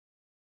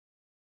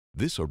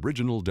This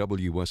original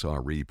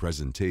WSRE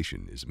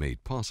presentation is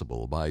made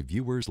possible by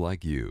viewers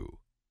like you.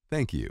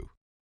 Thank you.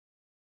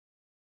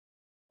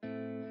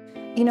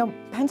 You know,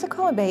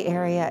 Pensacola Bay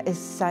Area is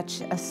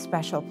such a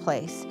special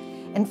place.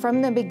 And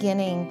from the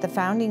beginning, the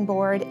founding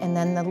board and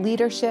then the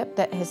leadership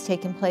that has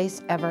taken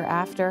place ever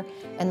after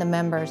and the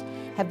members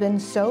have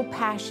been so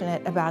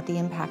passionate about the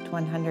Impact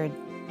 100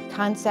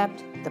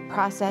 concept, the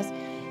process.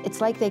 It's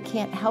like they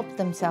can't help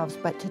themselves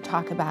but to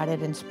talk about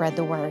it and spread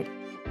the word.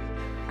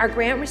 Our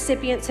grant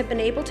recipients have been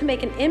able to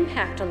make an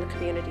impact on the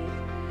community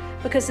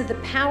because of the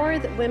power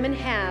that women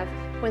have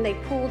when they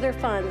pool their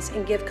funds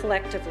and give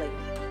collectively.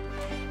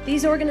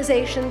 These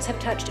organizations have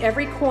touched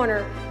every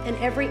corner and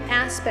every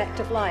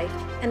aspect of life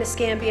in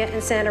Escambia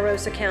and Santa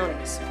Rosa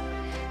counties.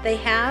 They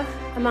have,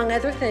 among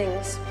other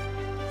things,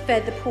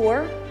 fed the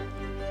poor,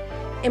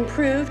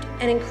 improved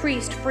and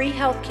increased free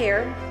health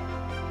care,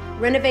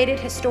 renovated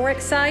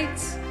historic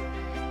sites,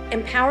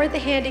 empowered the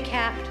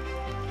handicapped,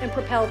 and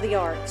propelled the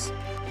arts.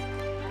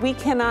 We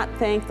cannot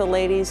thank the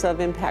ladies of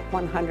Impact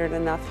 100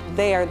 enough.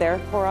 They are there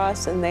for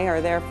us and they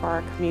are there for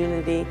our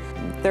community.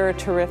 They're a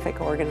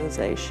terrific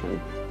organization.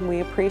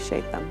 We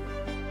appreciate them.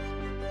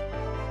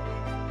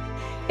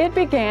 It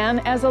began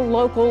as a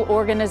local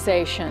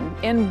organization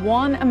in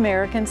one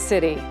American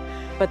city,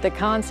 but the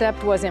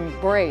concept was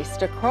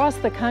embraced across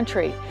the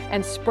country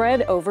and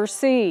spread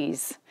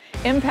overseas.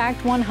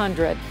 Impact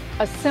 100,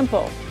 a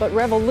simple but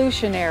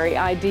revolutionary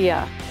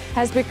idea,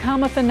 has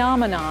become a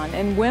phenomenon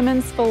in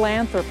women's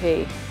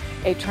philanthropy,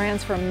 a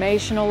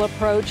transformational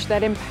approach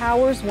that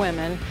empowers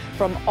women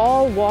from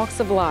all walks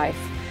of life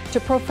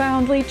to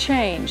profoundly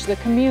change the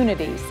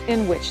communities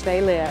in which they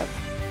live.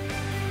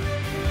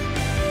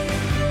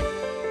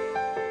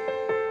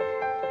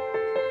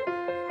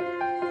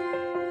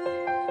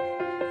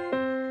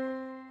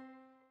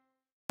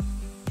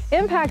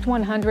 Impact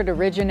 100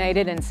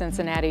 originated in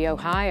Cincinnati,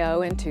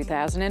 Ohio in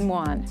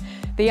 2001.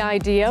 The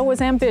idea was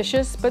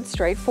ambitious but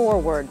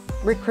straightforward.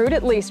 Recruit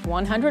at least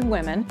 100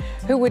 women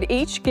who would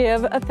each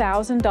give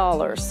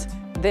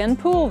 $1,000, then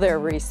pool their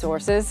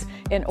resources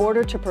in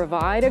order to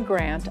provide a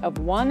grant of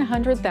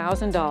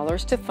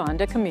 $100,000 to fund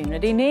a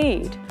community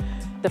need.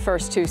 The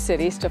first two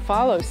cities to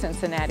follow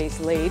Cincinnati's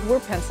lead were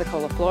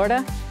Pensacola,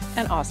 Florida,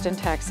 and Austin,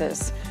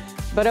 Texas.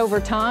 But over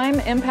time,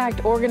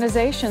 impact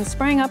organizations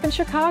sprang up in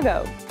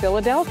Chicago,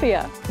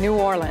 Philadelphia, New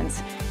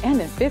Orleans,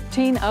 and in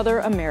 15 other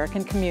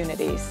American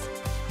communities.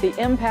 The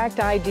impact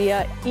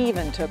idea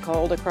even took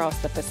hold across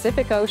the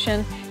Pacific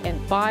Ocean in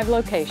 5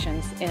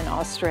 locations in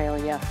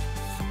Australia.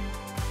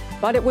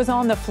 But it was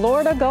on the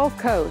Florida Gulf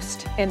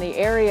Coast, in the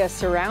area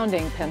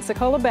surrounding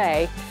Pensacola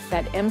Bay,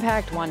 that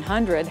Impact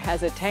 100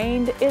 has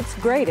attained its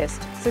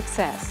greatest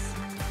success.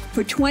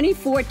 For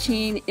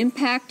 2014,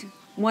 Impact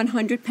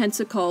 100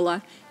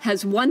 Pensacola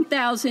has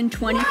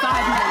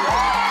 1,025 members.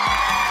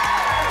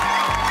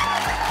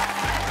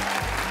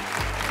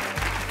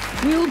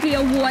 We will be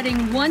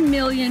awarding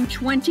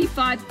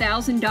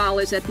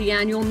 $1,025,000 at the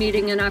annual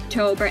meeting in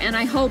October, and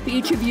I hope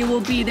each of you will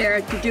be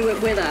there to do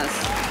it with us.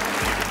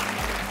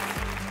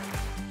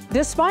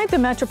 Despite the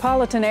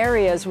metropolitan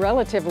area's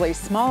relatively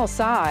small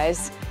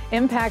size,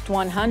 Impact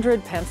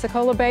 100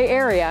 Pensacola Bay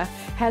Area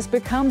has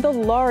become the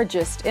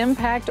largest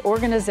impact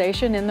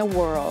organization in the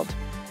world.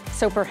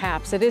 So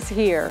perhaps it is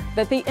here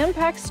that the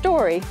impact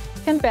story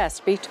can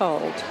best be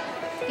told.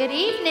 Good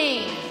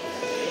evening.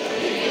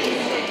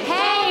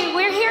 Hey,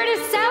 we're here to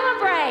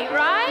celebrate,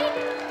 right?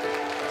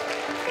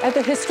 At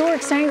the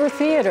historic Sanger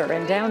Theater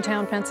in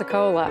downtown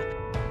Pensacola,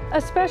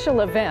 a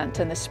special event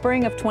in the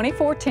spring of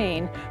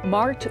 2014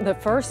 marked the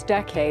first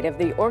decade of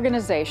the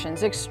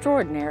organization's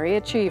extraordinary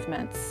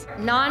achievements.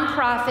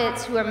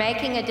 Nonprofits who are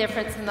making a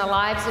difference in the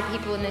lives of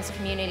people in this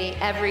community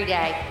every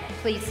day,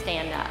 please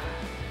stand up.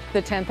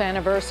 The 10th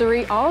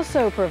anniversary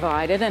also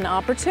provided an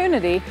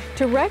opportunity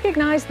to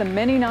recognize the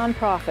many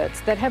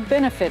nonprofits that have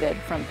benefited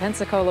from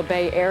Pensacola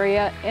Bay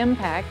Area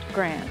impact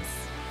grants.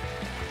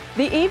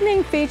 The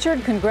evening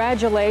featured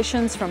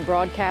congratulations from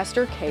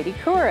broadcaster Katie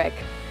Couric,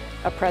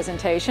 a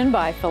presentation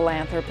by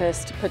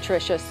philanthropist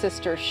Patricia's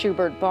sister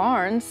Schubert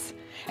Barnes,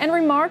 and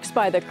remarks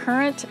by the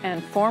current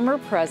and former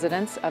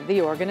presidents of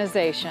the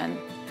organization.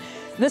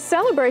 The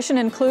celebration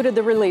included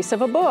the release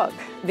of a book,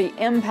 The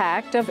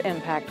Impact of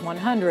Impact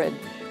 100,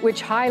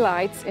 which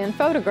highlights in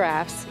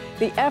photographs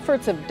the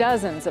efforts of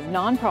dozens of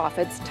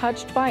nonprofits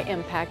touched by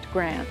impact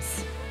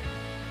grants.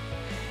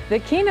 The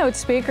keynote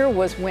speaker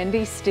was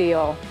Wendy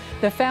Steele,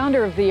 the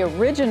founder of the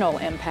original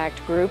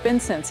Impact Group in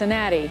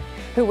Cincinnati,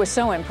 who was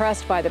so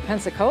impressed by the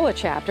Pensacola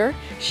chapter,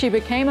 she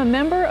became a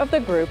member of the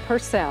group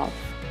herself.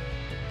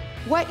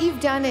 What you've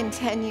done in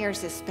 10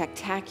 years is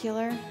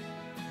spectacular,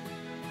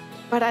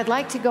 but I'd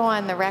like to go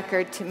on the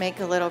record to make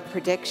a little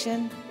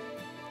prediction.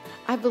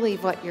 I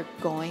believe what you're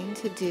going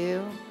to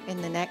do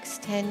in the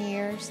next 10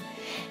 years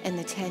and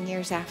the 10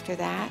 years after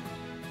that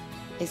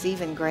is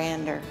even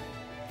grander.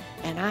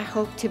 And I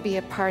hope to be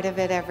a part of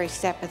it every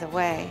step of the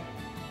way.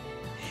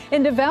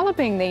 In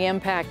developing the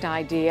impact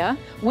idea,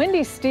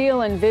 Wendy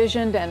Steele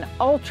envisioned an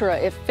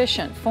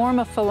ultra-efficient form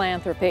of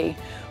philanthropy,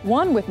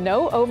 one with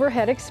no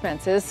overhead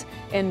expenses,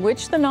 in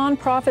which the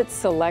nonprofits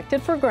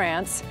selected for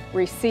grants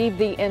receive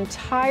the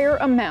entire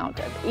amount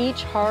of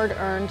each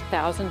hard-earned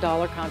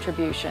 $1,000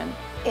 contribution.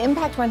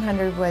 Impact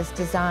 100 was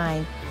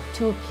designed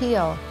to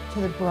appeal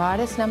to the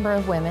broadest number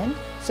of women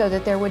so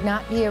that there would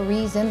not be a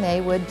reason they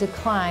would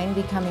decline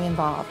becoming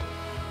involved.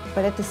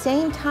 But at the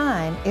same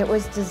time, it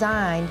was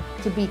designed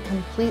to be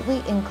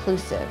completely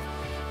inclusive.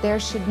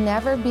 There should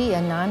never be a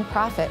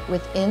nonprofit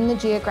within the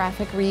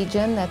geographic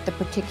region that the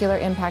particular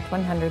Impact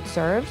 100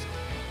 serves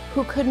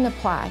who couldn't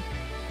apply.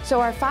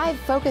 So our 5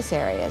 focus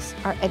areas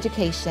are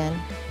education,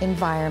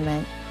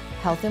 environment,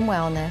 health and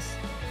wellness,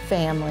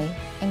 family,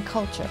 and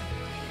culture.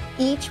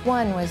 Each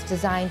one was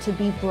designed to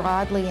be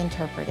broadly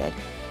interpreted.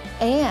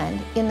 And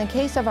in the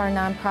case of our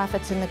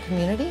nonprofits in the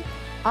community,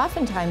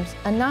 oftentimes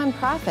a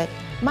nonprofit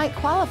might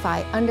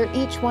qualify under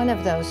each one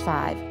of those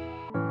 5.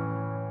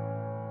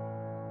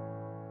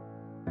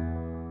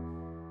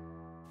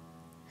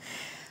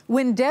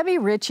 When Debbie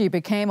Ritchie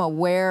became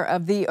aware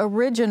of the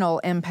original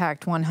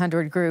Impact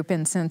 100 group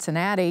in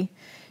Cincinnati,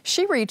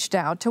 she reached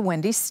out to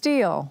Wendy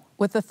Steele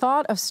with the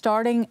thought of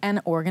starting an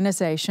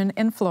organization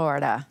in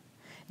Florida.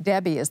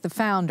 Debbie is the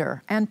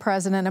founder and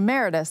president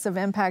emeritus of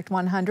Impact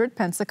 100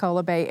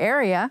 Pensacola Bay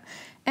Area,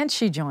 and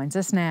she joins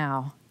us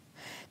now.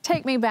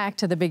 Take me back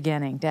to the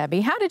beginning, Debbie.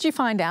 How did you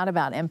find out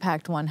about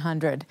Impact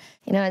 100?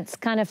 You know, it's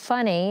kind of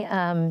funny.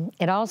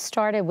 It all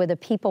started with a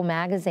People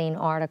magazine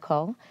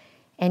article,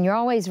 and you're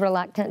always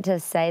reluctant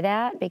to say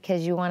that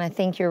because you want to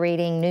think you're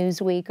reading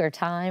Newsweek or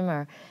Time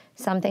or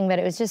something, but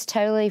it was just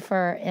totally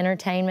for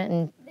entertainment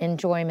and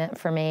enjoyment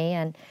for me.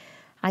 And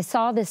I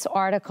saw this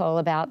article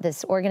about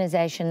this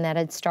organization that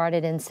had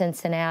started in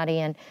Cincinnati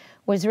and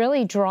was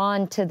really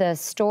drawn to the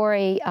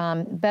story,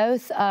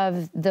 both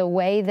of the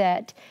way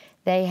that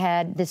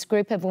this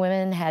group of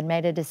women had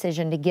made a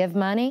decision to give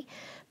money,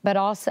 but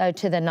also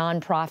to the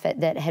nonprofit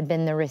that had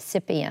been the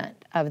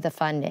recipient of the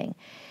funding.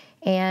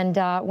 And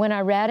when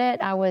I read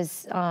it, I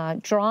was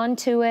drawn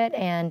to it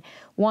and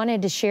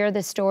wanted to share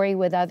the story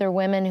with other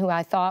women who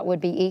I thought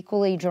would be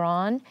equally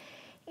drawn.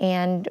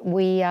 And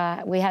we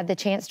had the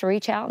chance to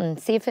reach out and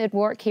see if it'd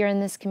work here in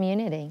this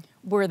community.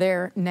 Were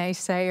there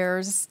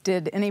naysayers?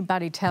 Did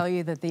anybody tell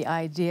you that the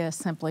idea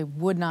simply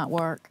would not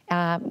work?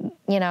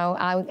 You know,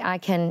 I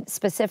can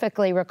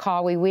specifically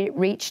recall we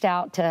reached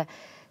out to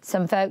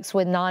some folks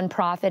with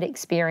nonprofit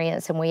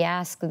experience and we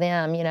asked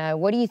them, you know,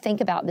 what do you think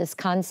about this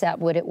concept?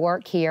 Would it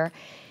work here?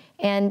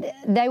 And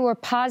they were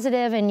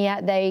positive, and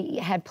yet they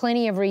had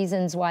plenty of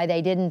reasons why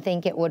they didn't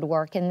think it would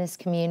work in this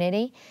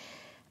community.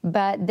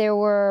 But there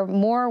were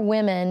more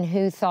women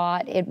who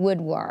thought it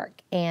would work.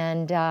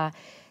 And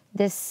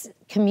this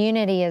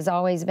community has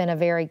always been a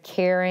very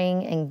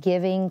caring and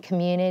giving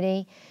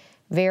community,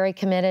 very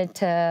committed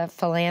to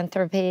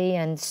philanthropy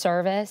and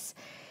service.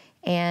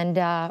 And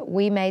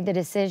we made the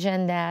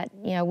decision that,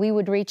 you know, we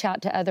would reach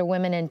out to other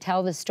women and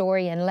tell the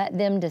story and let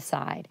them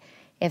decide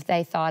if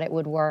they thought it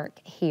would work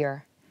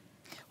here.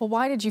 Well,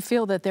 why did you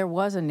feel that there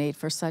was a need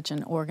for such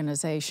an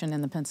organization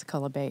in the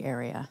Pensacola Bay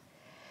Area?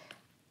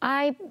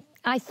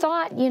 I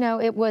thought, you know,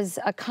 it was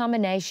a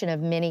combination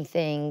of many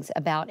things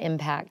about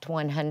Impact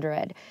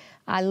 100.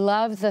 I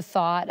love the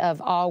thought of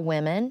all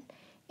women,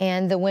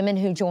 and the women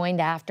who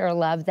joined after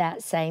loved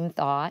that same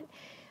thought.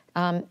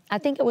 I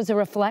think it was a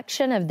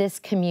reflection of this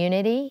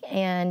community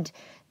and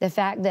the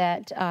fact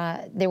that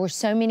there were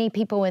so many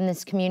people in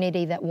this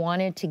community that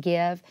wanted to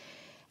give,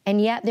 and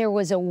yet there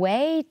was a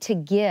way to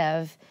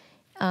give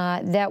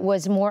that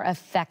was more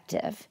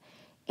effective.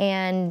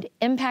 And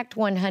Impact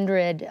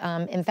 100,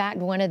 in fact,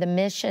 one of the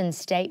mission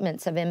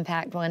statements of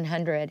Impact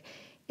 100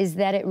 is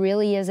that it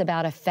really is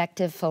about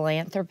effective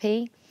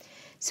philanthropy.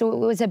 So it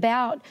was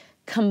about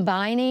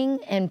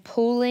combining and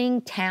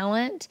pooling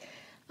talent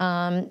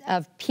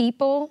of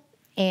people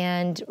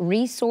and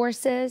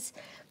resources,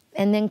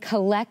 and then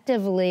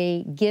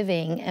collectively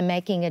giving and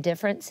making a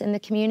difference in the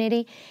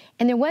community.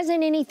 And there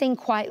wasn't anything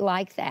quite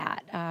like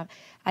that.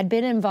 I'd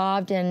been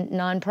involved in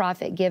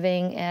nonprofit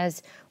giving,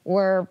 as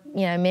were,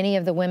 you know, many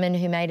of the women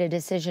who made a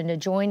decision to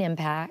join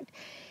Impact.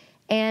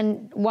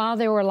 And while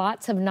there were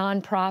lots of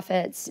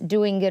nonprofits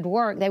doing good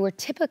work, they were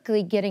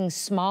typically getting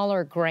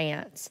smaller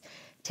grants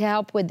to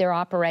help with their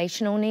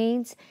operational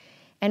needs.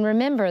 And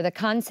remember, the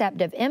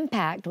concept of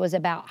impact was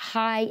about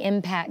high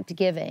impact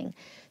giving.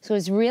 So it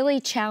was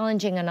really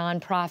challenging a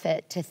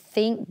nonprofit to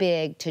think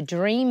big, to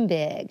dream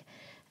big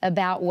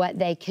about what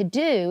they could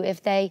do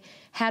if they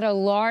had a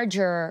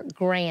larger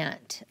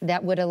grant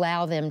that would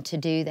allow them to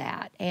do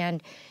that.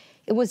 And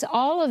it was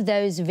all of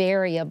those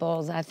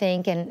variables, I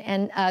think,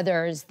 and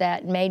others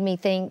that made me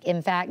think,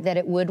 in fact, that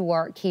it would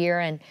work here.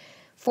 And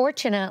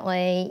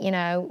fortunately, you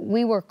know,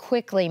 we were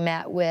quickly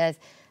met with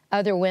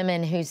other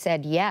women who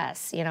said,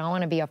 yes, you know, I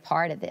want to be a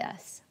part of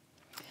this.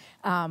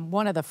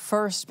 One of the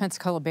first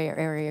Pensacola Bay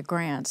Area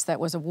grants that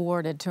was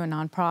awarded to a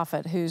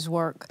nonprofit whose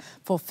work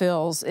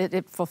fulfills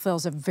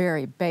a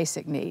very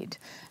basic need,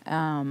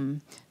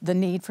 the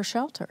need for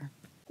shelter.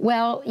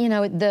 Well, you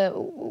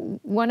know,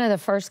 one of the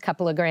first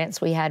couple of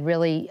grants we had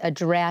really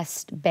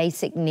addressed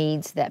basic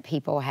needs that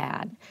people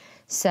had.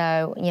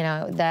 So, you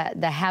know,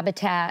 the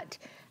Habitat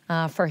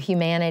for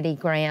Humanity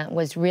grant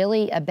was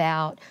really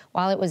about,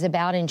 while it was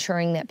about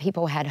ensuring that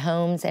people had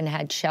homes and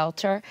had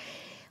shelter,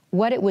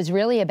 what it was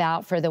really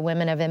about for the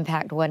Women of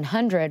Impact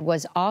 100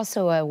 was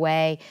also a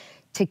way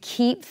to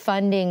keep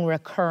funding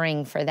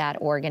recurring for that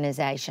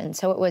organization.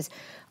 So it was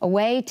a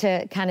way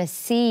to kind of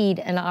seed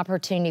an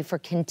opportunity for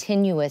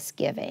continuous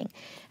giving.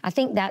 I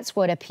think that's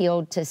what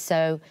appealed to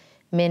so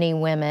many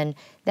women.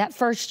 That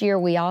first year,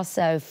 we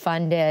also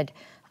funded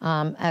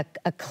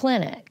a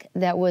clinic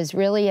that was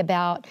really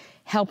about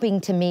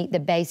helping to meet the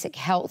basic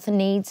health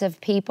needs of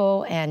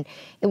people, and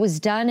it was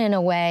done in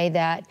a way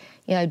that,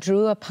 you know,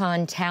 drew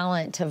upon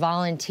talent to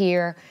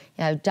volunteer,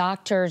 you know,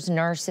 doctors,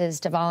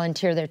 nurses to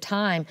volunteer their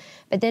time,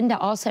 but then to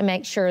also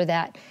make sure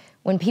that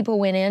when people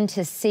went in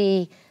to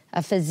see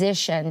a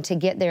physician to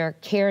get their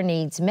care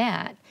needs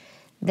met,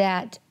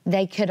 that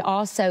they could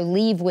also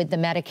leave with the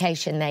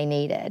medication they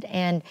needed.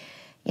 And,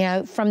 you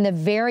know, from the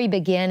very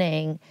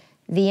beginning,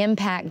 the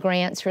impact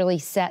grants really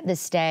set the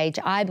stage,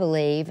 I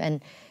believe,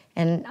 and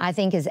I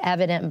think is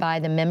evident by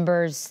the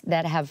members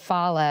that have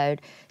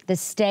followed, the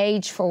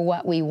stage for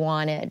what we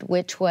wanted,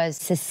 which was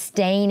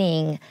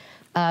sustaining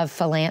of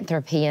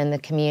philanthropy in the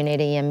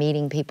community and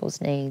meeting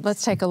people's needs.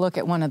 Let's take a look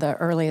at one of the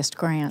earliest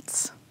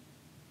grants.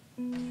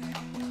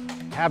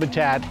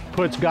 Habitat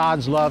puts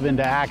God's love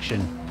into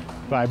action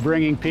by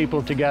bringing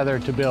people together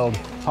to build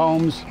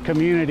homes,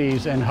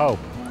 communities, and hope.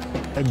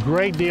 A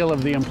great deal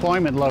of the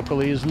employment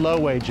locally is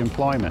low-wage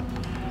employment.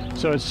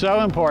 So it's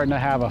so important to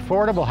have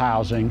affordable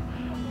housing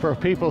for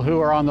people who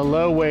are on the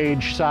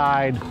low-wage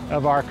side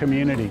of our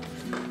community.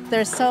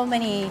 There's so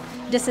many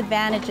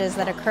disadvantages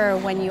that occur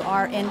when you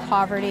are in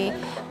poverty,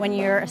 when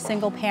you're a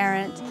single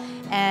parent,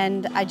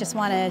 and I just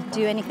want to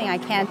do anything I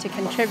can to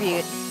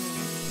contribute.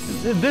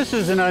 This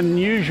is an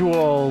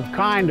unusual,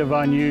 kind of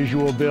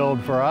unusual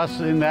build for us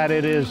in that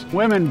it is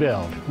Women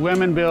Build.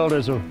 Women Build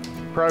is a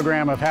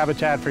program of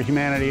Habitat for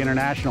Humanity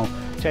International.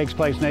 It takes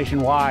place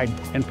nationwide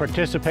in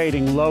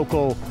participating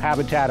local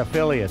Habitat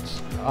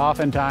affiliates.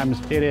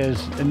 Oftentimes it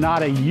is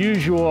not a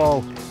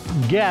usual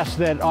guess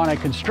that on a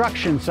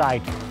construction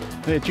site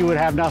that you would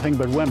have nothing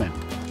but women.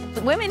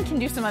 Women can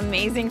do some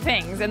amazing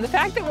things, and the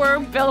fact that we're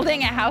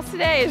building a house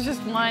today is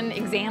just one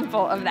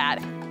example of that.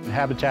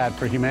 Habitat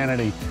for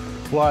Humanity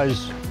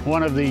was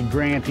one of the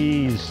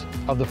grantees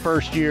of the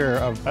first year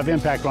of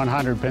Impact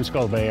 100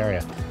 Pensacola Bay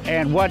Area.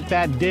 And what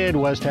that did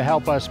was to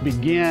help us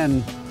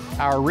begin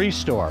our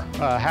Restore.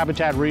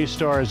 Habitat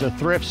Restore is a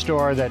thrift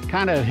store that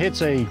kind of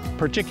hits a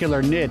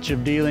particular niche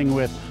of dealing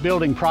with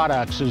building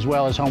products as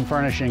well as home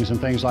furnishings and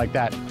things like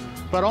that.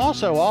 But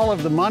also all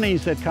of the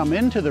monies that come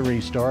into the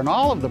Restore and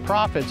all of the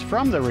profits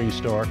from the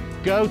Restore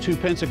go to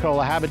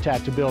Pensacola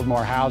Habitat to build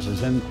more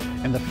houses. And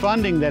the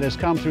funding that has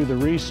come through the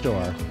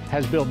Restore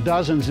has built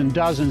dozens and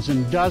dozens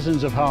and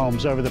dozens of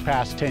homes over the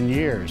past 10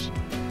 years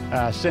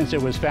since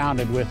it was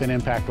founded with an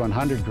Impact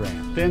 100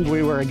 grant. Then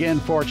we were again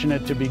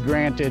fortunate to be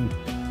granted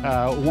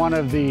one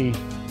of the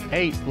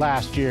 8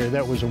 last year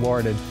that was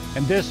awarded.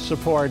 And this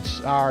supports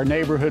our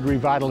neighborhood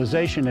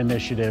revitalization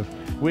initiative.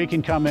 We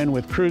can come in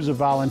with crews of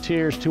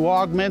volunteers to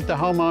augment the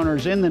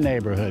homeowners in the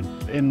neighborhood,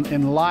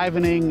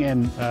 enlivening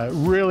and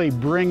really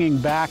bringing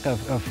back a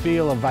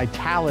feel of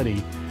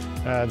vitality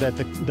that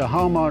the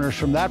homeowners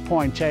from that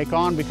point take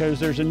on, because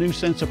there's a new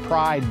sense of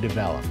pride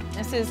developed.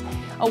 This is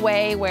a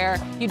way where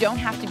you don't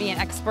have to be an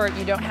expert,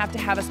 you don't have to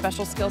have a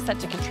special skill set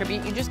to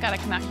contribute, you just got to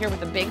come out here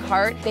with a big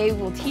heart. They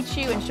will teach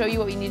you and show you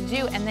what you need to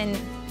do, and then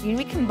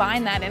we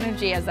combine that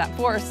energy as that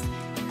force.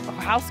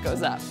 Our house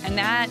goes up, and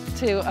that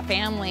to a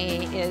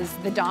family is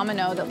the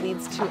domino that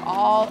leads to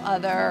all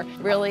other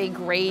really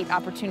great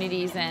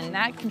opportunities, and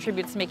that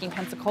contributes to making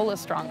Pensacola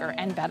stronger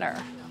and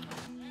better.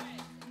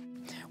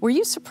 Were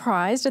you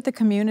surprised at the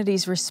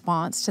community's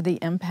response to the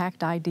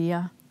impact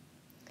idea?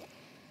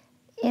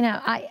 You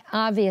know,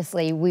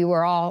 obviously we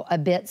were all a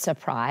bit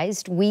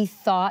surprised. We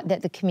thought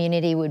that the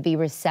community would be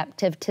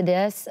receptive to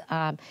this.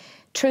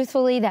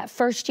 Truthfully, that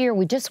first year,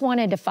 we just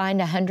wanted to find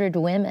 100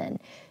 women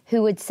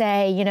who would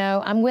say, you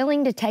know, I'm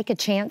willing to take a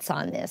chance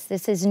on this.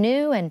 This is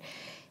new, and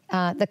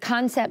the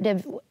concept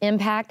of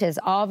impact is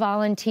all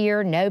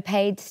volunteer, no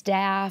paid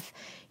staff,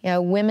 you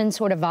know, women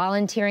sort of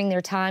volunteering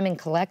their time and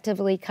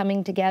collectively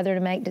coming together to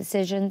make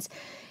decisions.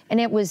 And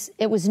it was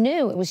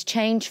new, it was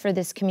change for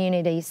this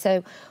community.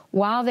 So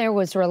while there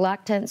was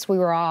reluctance, we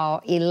were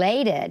all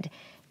elated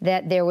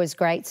that there was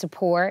great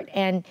support.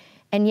 And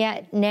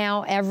yet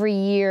now every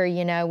year,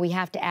 you know, we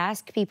have to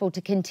ask people to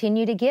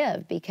continue to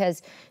give,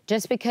 because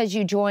just because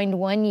you joined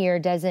one year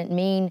doesn't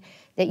mean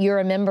that you're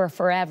a member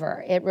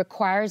forever. It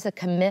requires a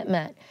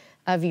commitment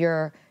of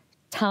your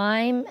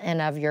time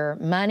and of your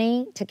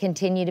money to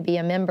continue to be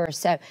a member.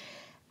 So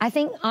I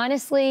think,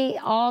 honestly,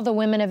 all the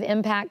Women of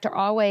Impact are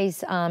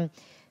always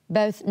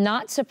both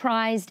not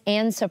surprised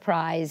and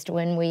surprised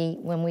when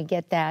we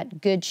get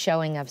that good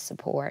showing of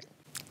support.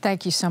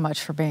 Thank you so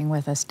much for being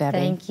with us, Debbie.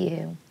 Thank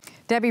you.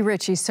 Debbie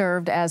Ritchie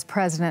served as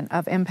president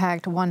of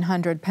Impact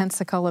 100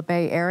 Pensacola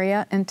Bay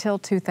Area until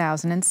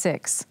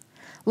 2006.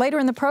 Later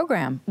in the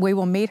program, we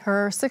will meet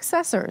her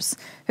successors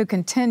who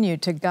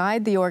continued to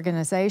guide the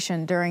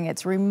organization during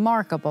its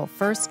remarkable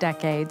first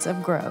decades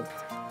of growth.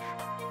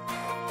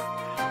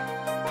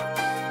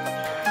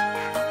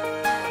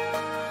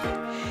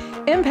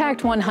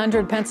 Impact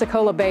 100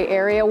 Pensacola Bay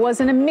Area was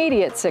an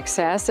immediate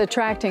success,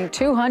 attracting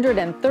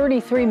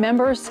 233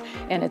 members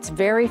in its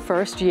very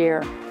first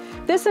year.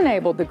 This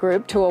enabled the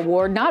group to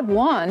award not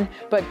one,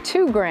 but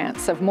 2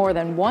 grants of more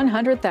than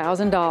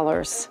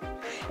 $100,000.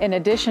 In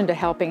addition to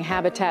helping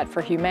Habitat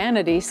for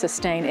Humanity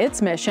sustain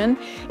its mission,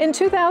 in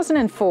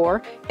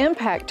 2004,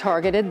 Impact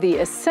targeted the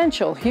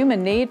essential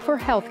human need for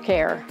health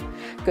care.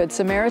 Good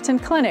Samaritan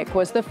Clinic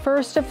was the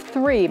first of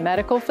 3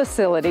 medical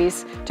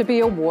facilities to be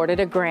awarded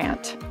a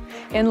grant.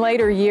 In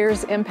later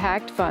years,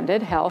 Impact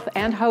funded Health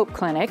and Hope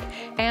Clinic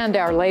and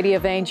Our Lady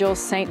of Angels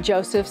St.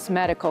 Joseph's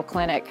Medical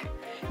Clinic.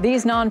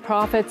 These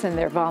nonprofits and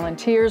their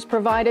volunteers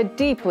provide a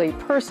deeply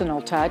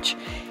personal touch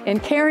in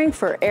caring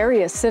for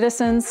area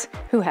citizens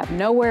who have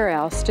nowhere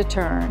else to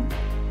turn.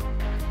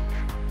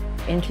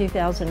 In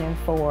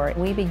 2004,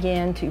 we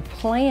began to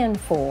plan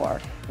for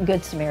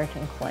Good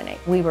Samaritan Clinic.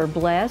 We were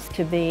blessed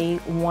to be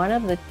one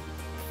of the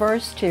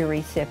first 2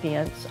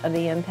 recipients of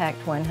the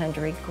Impact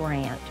 100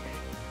 grant.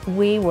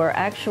 We were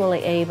actually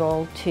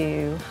able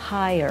to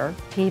hire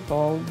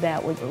people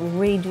that would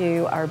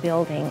redo our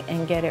building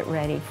and get it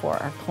ready for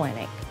our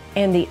clinic.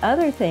 And the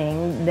other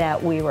thing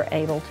that we were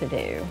able to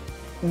do,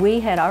 we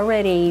had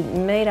already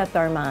made up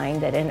our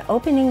mind that in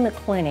opening the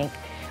clinic,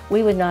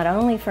 we would not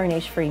only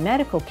furnish free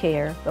medical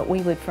care, but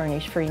we would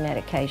furnish free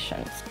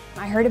medications.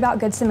 I heard about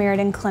Good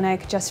Samaritan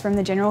Clinic just from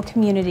the general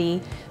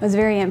community. I was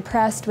very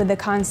impressed with the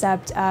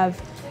concept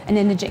of an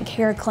indigent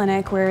care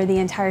clinic where the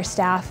entire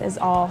staff is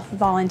all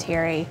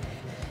voluntary.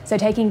 So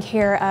taking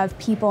care of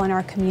people in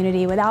our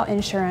community without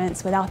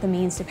insurance, without the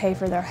means to pay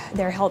for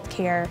their health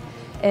care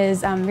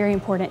is very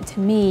important to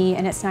me,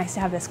 and it's nice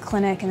to have this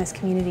clinic and this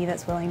community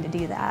that's willing to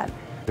do that.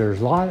 There's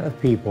a lot of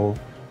people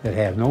that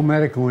have no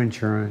medical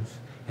insurance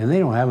and they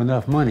don't have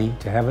enough money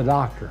to have a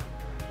doctor.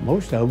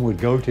 Most of them would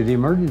go to the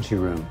emergency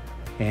room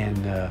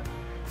and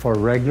for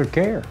regular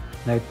care.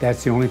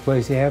 That's the only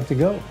place they have to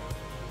go.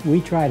 We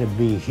try to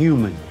be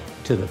human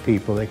to the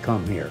people that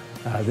come here.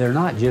 They're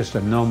not just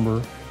a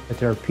number, but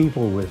they're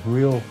people with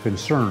real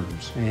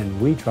concerns, and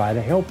we try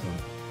to help them.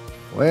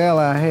 Well,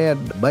 I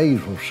had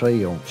basal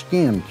cell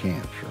skin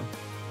cancer,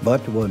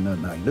 but there wasn't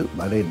nothing I could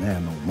do. I didn't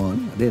have no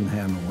money. I didn't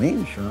have no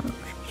insurance.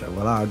 So,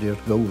 well, I'll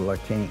just go till I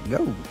can't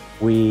go.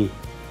 We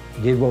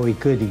did what we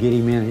could to get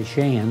him in at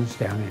Shands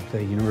down at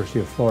the University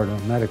of Florida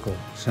Medical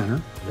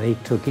Center. They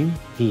took him.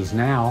 He's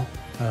now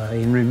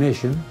in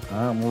remission.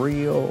 I'm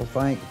real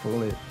thankful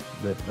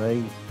that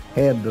they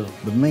had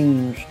the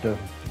means to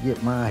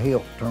get my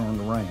health turned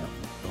around.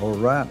 Well,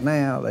 right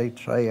now, they'd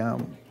say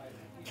I'm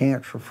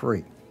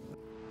cancer-free.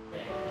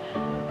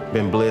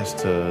 Been blessed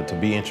to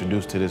be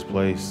introduced to this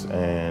place,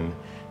 and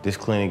this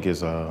clinic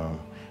is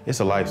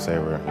it's a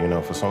lifesaver, you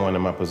know, for someone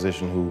in my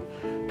position who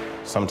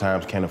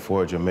sometimes can't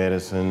afford your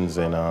medicines,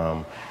 and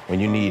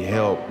when you need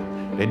help,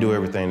 they do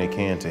everything they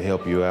can to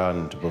help you out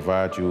and to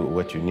provide you with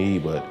what you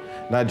need, but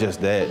not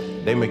just that,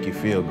 they make you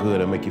feel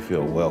good, they make you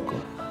feel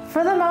welcome.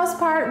 For the most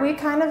part, we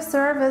kind of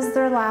serve as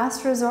their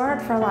last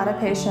resort for a lot of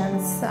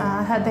patients.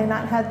 Had they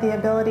not had the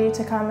ability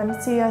to come and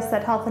see us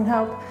at Health and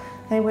Hope,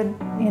 they would,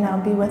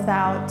 be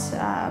without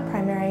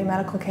primary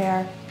medical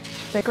care.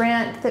 The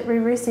grant that we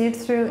received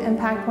through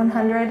Impact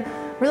 100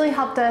 really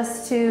helped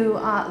us to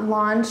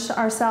launch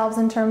ourselves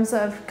in terms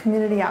of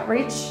community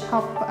outreach,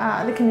 help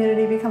the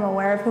community become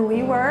aware of who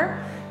we were,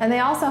 and they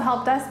also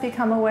helped us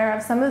become aware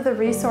of some of the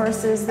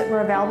resources that were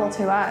available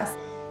to us.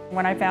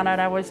 When I found out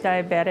I was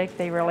diabetic,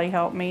 they really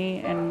helped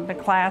me in the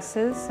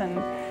classes and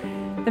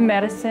the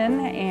medicine,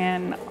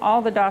 and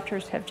all the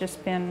doctors have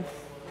just been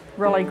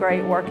really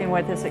great working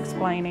with us,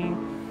 explaining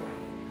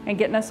and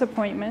getting us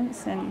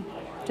appointments, and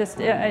it just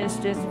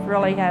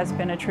really has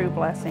been a true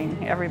blessing.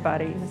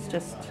 Everybody has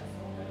just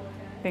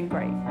been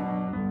great.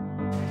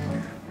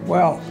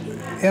 Well,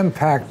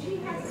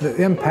 the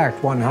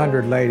Impact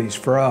 100 ladies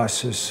for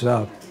us has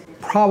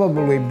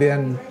probably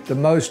been the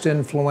most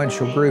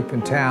influential group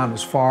in town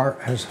as far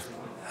as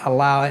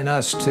allowing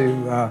us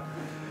to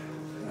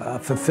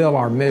fulfill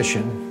our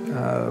mission,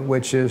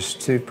 which is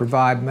to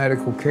provide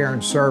medical care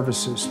and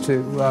services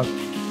to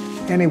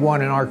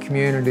anyone in our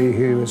community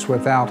who is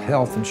without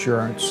health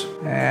insurance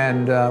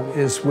and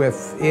is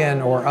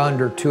within or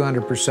under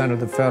 200% of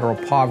the federal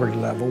poverty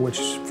level, which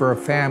for a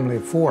family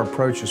of 4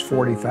 approaches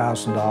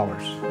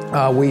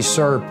 $40,000. We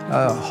serve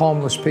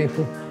homeless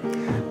people.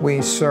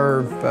 We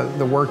serve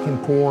the working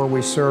poor.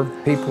 We serve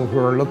people who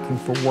are looking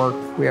for work.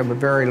 We have a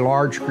very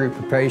large group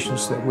of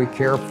patients that we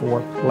care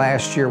for.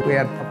 Last year, we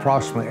had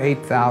approximately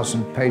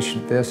 8,000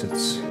 patient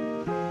visits.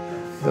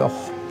 The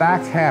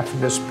back half of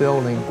this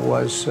building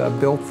was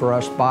built for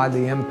us by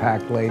the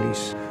Impact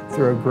ladies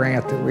through a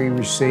grant that we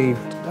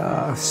received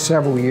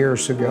several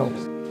years ago.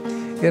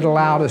 It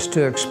allowed us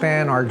to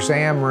expand our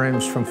exam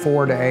rooms from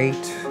 4 to 8,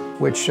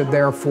 which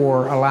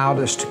therefore allowed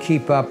us to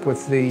keep up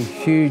with the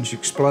huge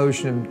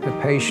explosion in the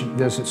patient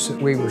visits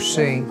that we were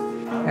seeing,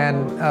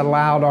 and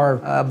allowed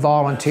our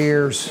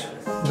volunteers,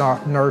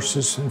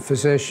 nurses and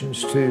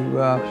physicians,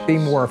 to be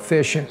more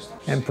efficient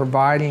in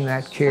providing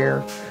that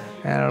care.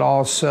 And it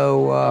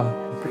also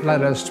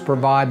led us to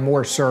provide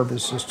more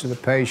services to the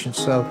patients.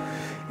 So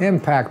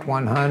Impact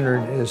 100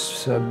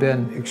 has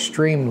been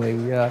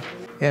extremely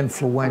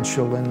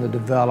influential in the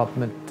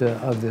development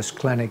of this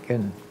clinic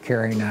and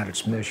carrying out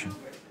its mission.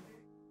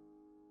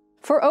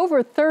 For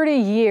over 30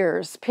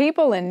 years,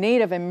 people in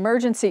need of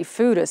emergency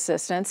food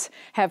assistance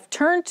have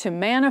turned to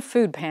Manna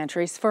food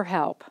pantries for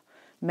help.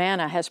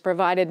 Manna has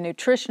provided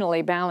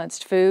nutritionally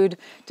balanced food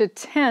to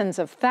tens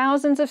of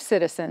thousands of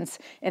citizens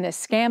in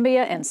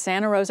Escambia and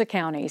Santa Rosa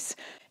counties.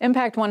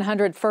 Impact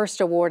 100 first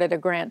awarded a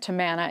grant to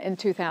Manna in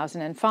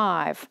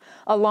 2005,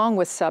 along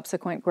with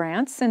subsequent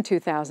grants in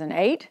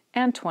 2008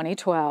 and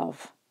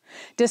 2012.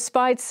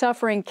 Despite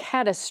suffering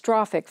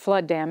catastrophic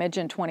flood damage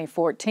in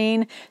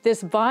 2014,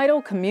 this vital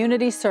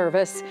community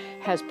service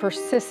has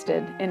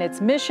persisted in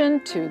its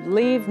mission to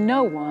leave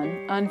no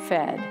one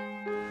unfed.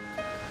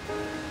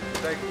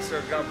 Thank you,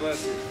 sir. God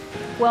bless you.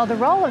 Well, the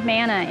role of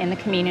Manna in the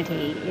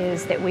community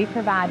is that we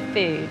provide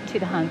food to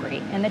the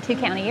hungry in the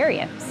two-county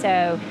area.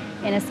 So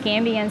in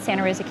Escambia and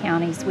Santa Rosa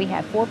counties, we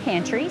have 4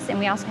 pantries, and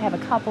we also have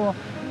a couple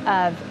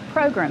of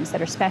programs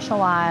that are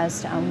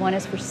specialized. One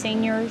is for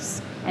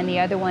seniors, and the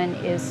other one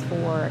is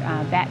for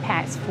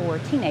backpacks for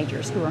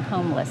teenagers who are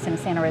homeless in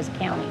Santa Rosa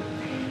County.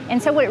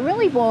 And so what it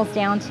really boils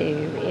down to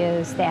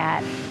is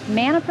that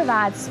Manna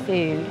provides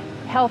food,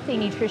 healthy,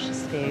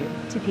 nutritious food,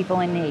 to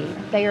people in need.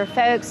 They are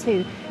folks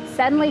who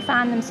suddenly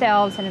find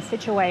themselves in a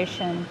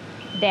situation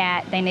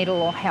that they need a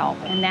little help,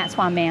 and that's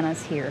why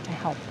Manna's here to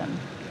help them.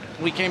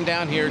 We came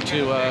down here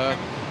to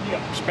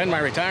spend my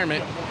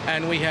retirement,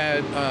 and we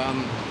had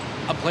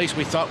a place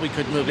we thought we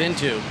could move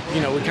into.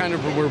 You know, we kind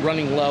of were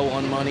running low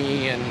on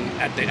money and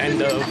at the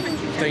end of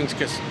things,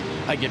 because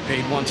I get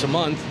paid once a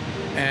month,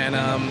 and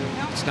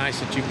it's nice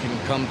that you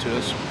can come to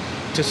us,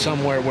 to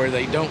somewhere where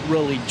they don't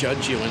really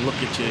judge you and look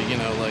at you, you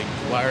know, like,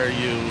 why are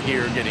you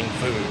here getting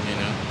food, you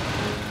know?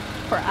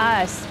 For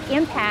us,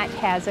 Impact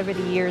has over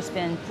the years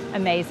been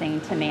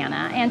amazing to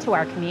Manna and to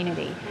our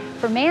community.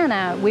 For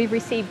Manna, we've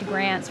received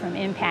grants from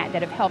Impact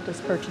that have helped us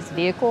purchase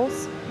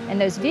vehicles,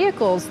 and those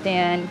vehicles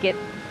then get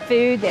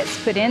food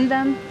that's put in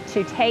them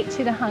to take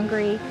to the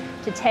hungry,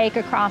 to take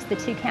across the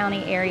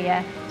two-county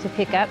area, to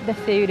pick up the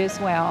food as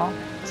well,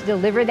 to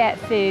deliver that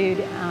food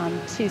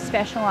to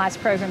specialized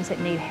programs that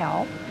need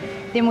help.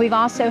 Then we've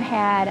also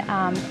had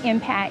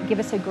Impact give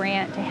us a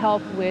grant to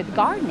help with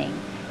gardening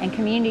and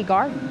community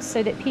gardens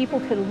so that people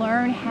could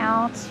learn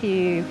how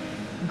to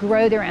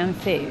grow their own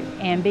food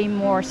and be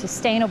more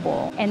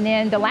sustainable. And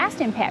then the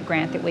last Impact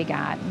grant that we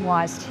got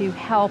was to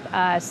help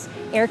us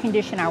air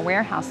condition our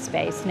warehouse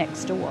space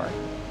next door.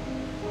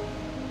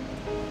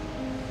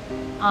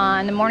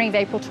 On the morning of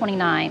April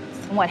 29th,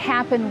 what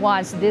happened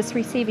was this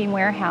receiving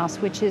warehouse,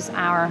 which is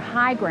our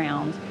high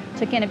ground,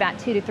 took in about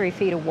 2 to 3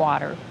 feet of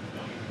water.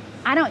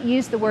 I don't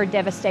use the word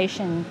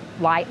devastation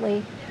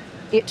lightly.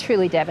 It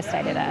truly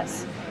devastated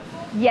us.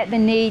 Yet the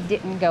need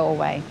didn't go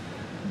away.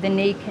 The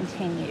need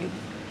continued.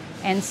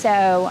 And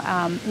so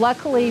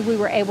luckily we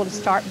were able to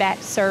start back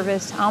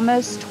service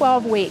almost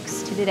 12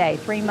 weeks to the day,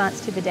 3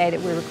 months to the day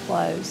that we were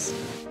closed.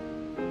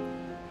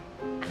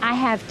 I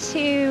have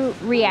 2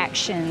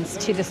 reactions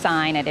to the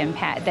sign at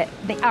Impact.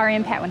 Our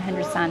Impact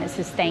 100 sign that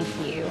says thank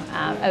you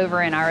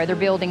over in our other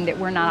building that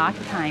we're not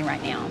occupying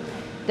right now.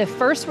 The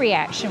first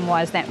reaction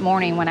was that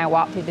morning when I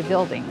walked through the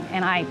building,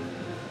 and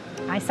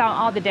I saw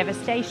all the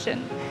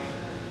devastation,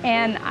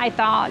 and I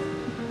thought,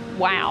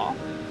 wow,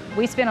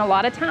 we spent a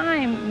lot of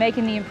time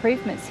making the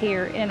improvements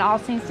here, and it all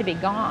seems to be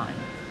gone.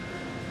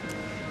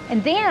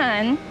 And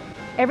then,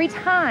 every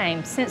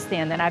time since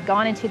then that I've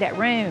gone into that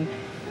room,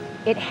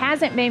 it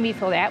hasn't made me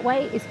feel that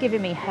way, it's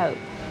given me hope.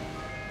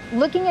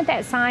 Looking at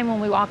that sign when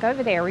we walk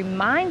over there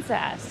reminds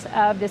us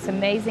of this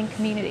amazing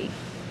community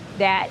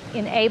that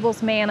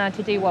enables Manna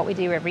to do what we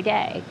do every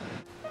day.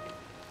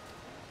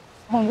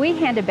 When we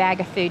hand a bag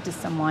of food to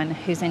someone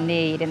who's in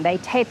need and they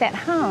take that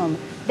home,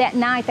 that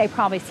night they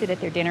probably sit at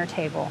their dinner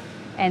table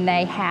and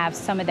they have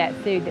some of that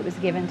food that was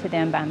given to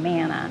them by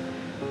Manna.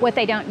 What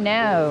they don't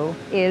know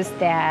is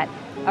that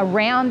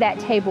around that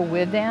table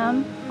with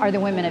them are the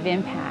women of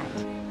Impact.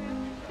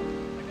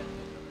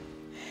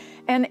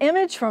 An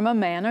image from a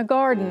Manna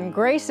garden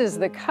graces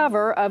the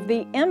cover of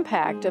The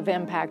Impact of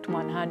Impact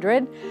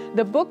 100,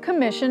 the book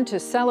commissioned to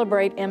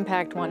celebrate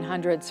Impact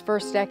 100's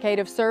first decade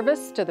of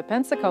service to the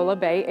Pensacola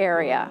Bay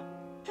Area.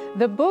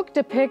 The book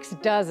depicts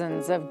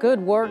dozens of good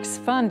works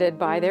funded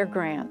by their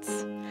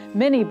grants.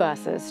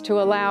 Minibuses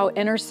to allow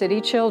inner-city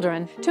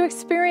children to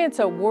experience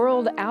a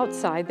world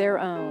outside their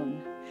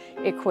own.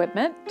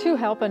 Equipment to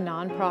help a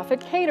nonprofit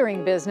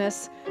catering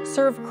business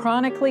serve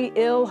chronically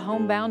ill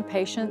homebound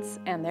patients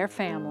and their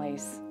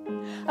families.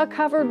 a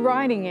covered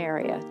riding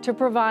area to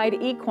provide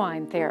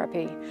equine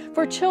therapy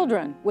for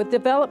children with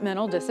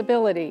developmental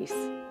disabilities,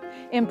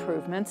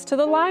 improvements to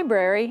the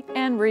library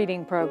and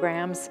reading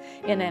programs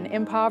in an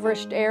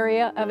impoverished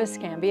area of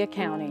Escambia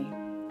County,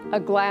 a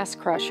glass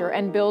crusher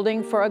and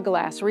building for a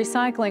glass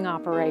recycling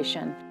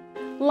operation,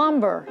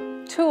 lumber,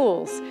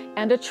 tools,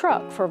 and a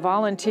truck for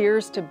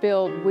volunteers to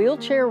build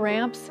wheelchair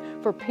ramps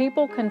for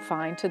people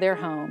confined to their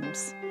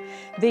homes.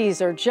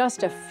 These are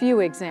just a few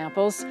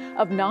examples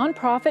of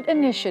nonprofit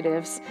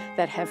initiatives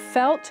that have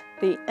felt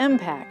the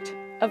impact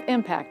of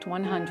Impact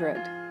 100.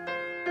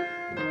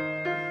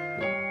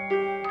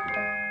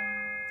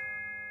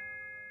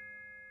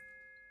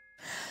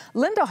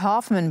 Linda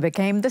Hoffman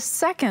became the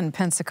second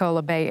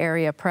Pensacola Bay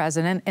Area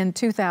president in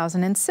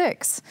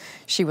 2006.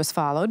 She was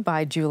followed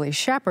by Julie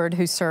Shepard,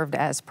 who served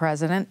as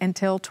president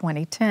until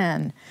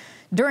 2010.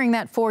 During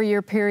that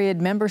 4-year period,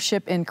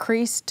 membership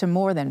increased to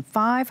more than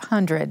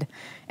 500,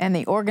 and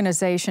the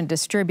organization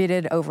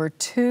distributed over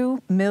 $2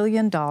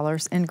 million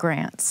in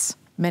grants.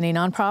 Many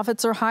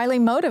nonprofits are highly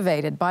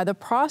motivated by the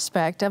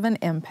prospect of an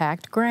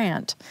impact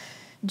grant.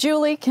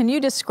 Julie, can you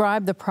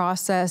describe the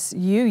process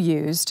you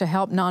use to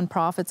help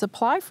nonprofits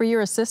apply for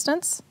your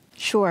assistance?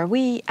 Sure.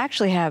 We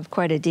actually have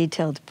quite a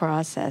detailed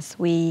process.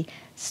 We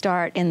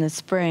start in the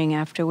spring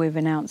after we've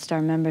announced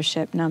our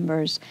membership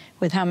numbers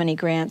with how many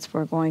grants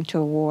we're going to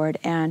award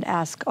and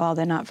ask all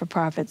the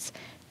not-for-profits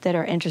that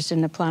are interested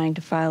in applying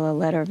to file a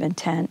letter of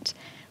intent.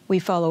 We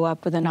follow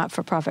up with a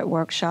not-for-profit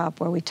workshop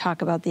where we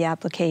talk about the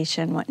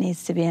application, what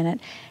needs to be in it,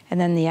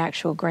 and then the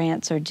actual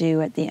grants are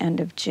due at the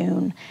end of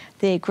June.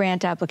 The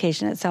grant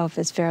application itself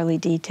is fairly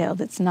detailed.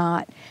 It's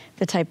not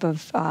the type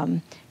of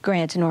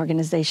grant an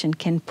organization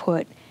can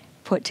put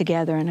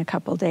together in a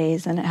couple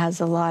days, and it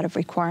has a lot of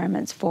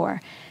requirements for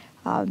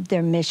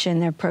their mission,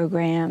 their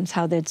programs,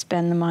 how they'd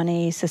spend the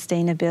money,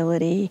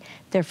 sustainability,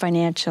 their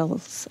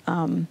financials.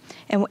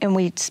 And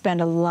we spend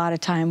a lot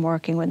of time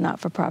working with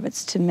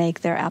not-for-profits to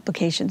make their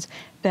applications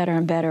better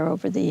and better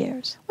over the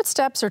years. What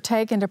steps are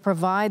taken to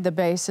provide the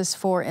basis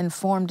for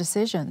informed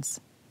decisions?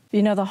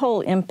 You know, the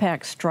whole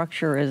impact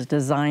structure is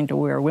designed to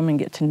where women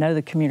get to know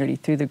the community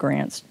through the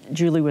grants.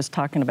 Julie was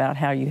talking about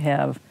how you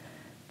have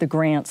the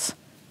grants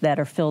that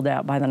are filled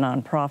out by the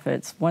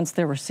nonprofits. Once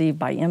they're received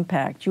by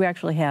Impact, you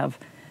actually have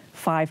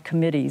 5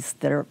 committees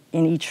that are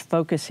in each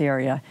focus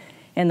area,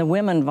 and the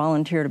women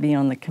volunteer to be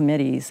on the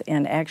committees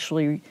and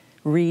actually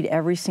read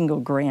every single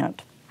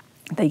grant.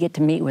 They get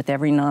to meet with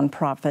every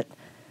nonprofit,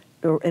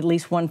 or at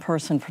least one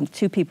person from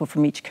 2 people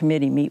from each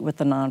committee meet with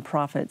the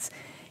nonprofits,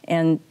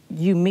 and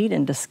you meet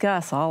and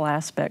discuss all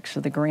aspects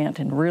of the grant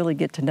and really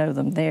get to know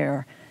them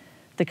there.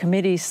 The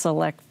committees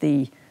select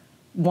the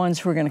ones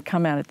who are going to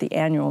come out at the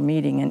annual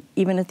meeting, and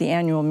even at the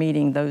annual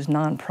meeting, those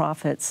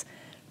nonprofits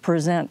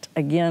present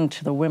again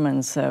to the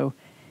women. So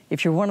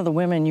if you're one of the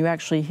women, you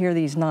actually hear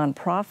these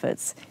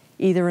nonprofits,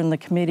 either in the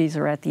committees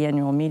or at the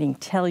annual meeting,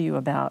 tell you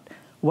about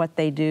what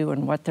they do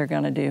and what they're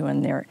going to do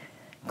and their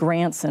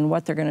grants and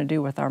what they're going to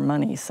do with our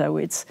money. So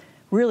it's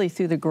really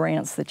through the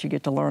grants that you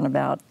get to learn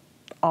about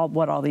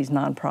what all these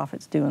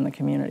nonprofits do in the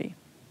community.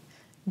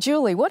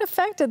 Julie, what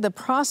effect did the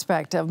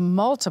prospect of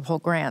multiple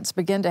grants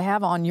begin to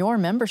have on your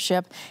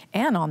membership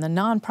and on the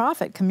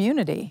nonprofit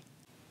community?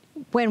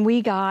 When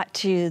we got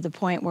to the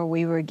point where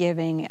we were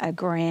giving a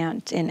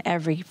grant in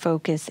every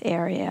focus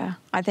area,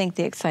 I think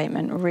the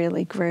excitement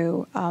really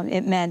grew.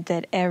 It meant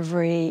that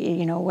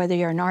whether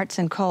you're in arts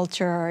and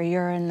culture or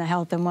you're in the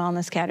health and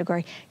wellness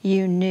category,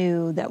 you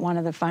knew that one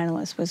of the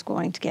finalists was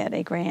going to get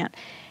a grant.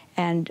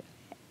 And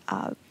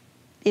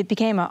it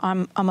became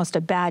almost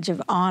a badge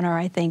of honor,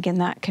 I think, in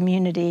that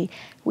community.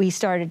 We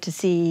started to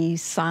see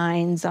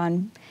signs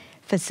on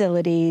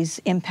facilities,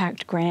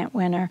 impact grant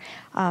winner.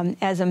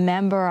 As a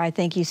member, I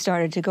think you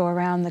started to go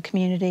around the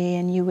community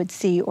and you would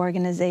see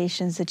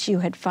organizations that you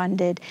had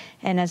funded.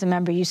 And as a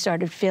member, you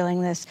started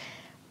feeling this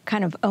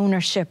kind of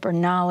ownership or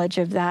knowledge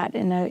of that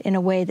in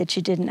a way that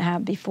you didn't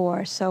have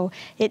before. So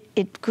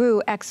it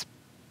grew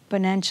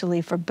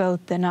exponentially for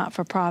both the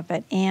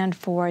not-for-profit and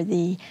for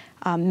the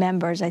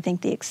members, I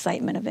think, the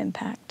excitement of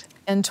Impact.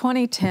 In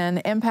 2010,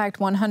 Impact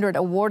 100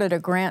 awarded a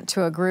grant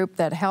to a group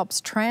that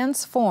helps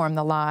transform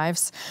the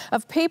lives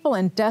of people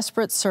in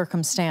desperate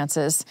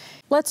circumstances.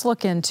 Let's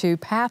look into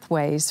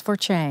Pathways for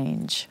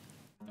Change.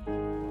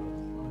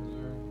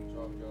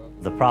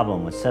 The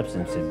problem with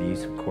substance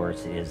abuse, of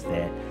course, is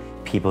that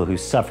people who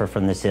suffer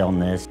from this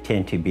illness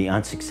tend to be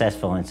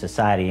unsuccessful in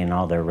society in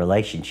all their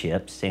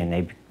relationships, and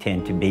they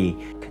tend to be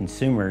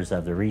consumers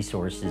of the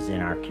resources in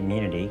our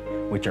community,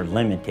 which are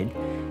limited.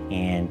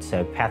 And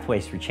so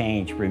Pathways for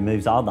Change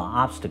removes all the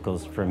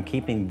obstacles from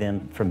keeping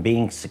them from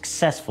being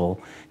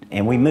successful,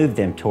 and we move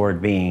them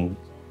toward being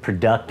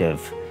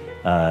productive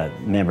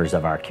members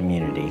of our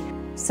community.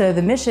 So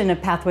the mission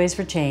of Pathways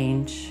for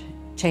Change,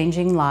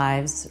 changing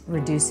lives,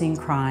 reducing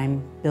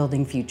crime,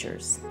 building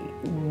futures.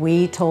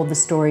 We told the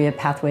story of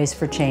Pathways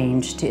for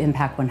Change to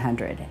Impact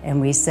 100,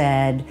 and we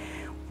said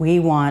we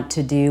want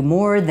to do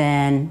more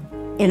than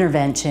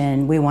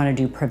intervention, we want to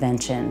do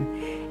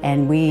prevention.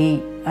 And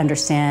we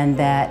understand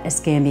that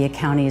Escambia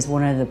County is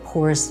one of the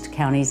poorest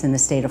counties in the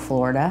state of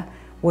Florida.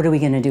 What are we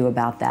going to do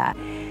about that?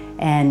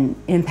 And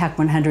Impact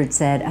 100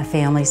 said a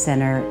family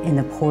center in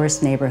the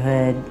poorest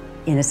neighborhood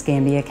in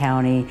Escambia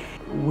County.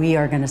 We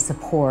are going to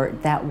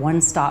support that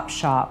one-stop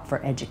shop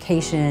for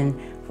education,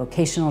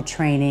 vocational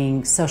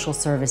training, social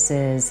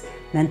services,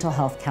 mental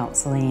health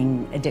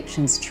counseling,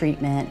 addictions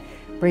treatment,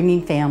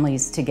 bringing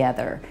families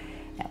together.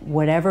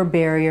 Whatever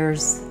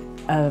barriers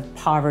of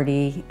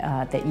poverty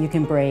that you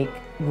can break,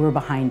 we're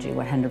behind you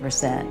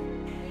 100%.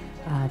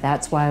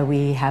 That's why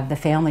we have the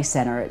Family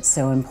Center. It's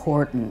so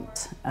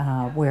important,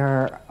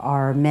 where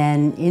our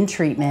men in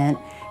treatment,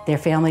 their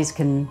families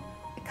can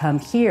come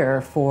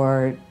here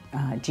for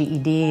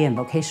GED and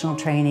vocational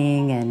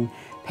training and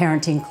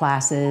parenting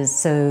classes.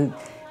 So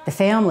the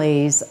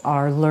families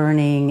are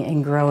learning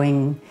and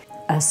growing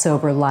a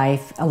sober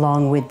life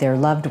along with their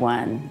loved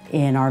one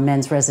in our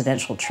men's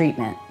residential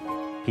treatment.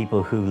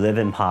 People who live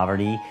in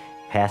poverty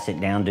pass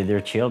it down to their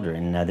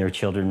children. Their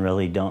children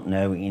really don't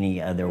know any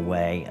other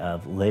way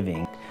of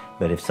living.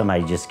 But if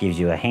somebody just gives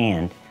you a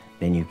hand,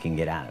 then you can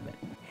get out of it.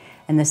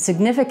 And the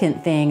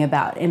significant thing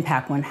about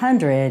Impact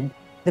 100,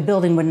 the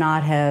building would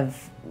not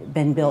have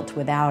been built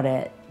without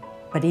it.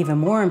 But even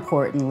more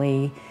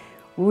importantly,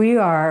 we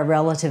are a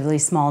relatively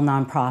small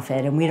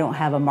nonprofit and we don't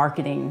have a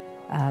marketing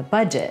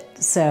budget.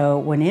 So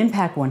when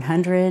Impact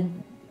 100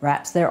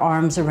 wraps their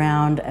arms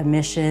around a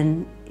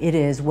mission, it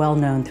is well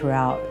known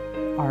throughout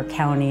our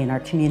county and our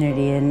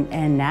community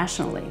and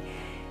nationally.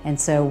 And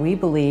so we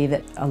believe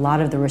that a lot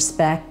of the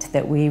respect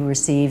that we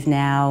receive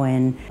now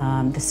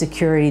and the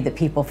security that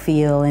people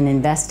feel in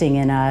investing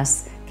in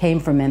us came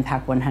from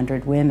Impact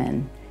 100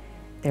 women.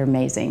 They're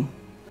amazing.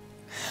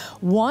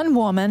 One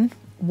woman,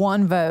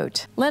 one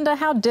vote. Linda,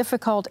 how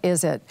difficult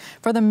is it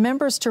for the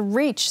members to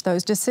reach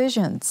those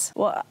decisions?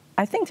 Well,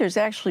 I think there's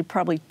actually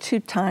probably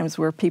 2 times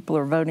where people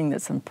are voting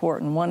that's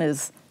important. One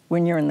is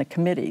when you're in the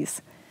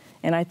committees.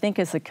 And I think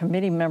as a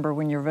committee member,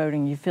 when you're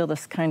voting, you feel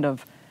this kind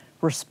of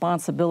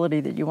responsibility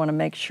that you want to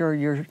make sure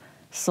you're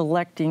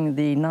selecting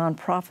the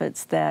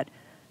nonprofits that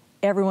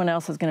everyone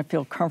else is going to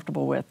feel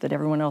comfortable with, that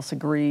everyone else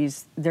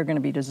agrees they're going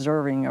to be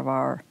deserving of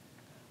our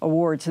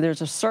award. So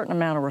there's a certain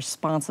amount of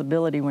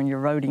responsibility when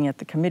you're voting at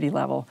the committee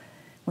level.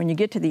 When you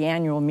get to the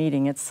annual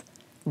meeting, it's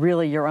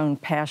really your own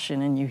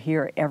passion and you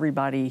hear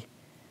everybody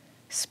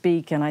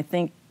speak. And I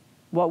think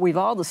what we've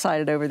all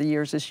decided over the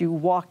years is you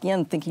walk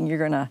in thinking you're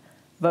going to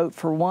vote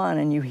for one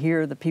and you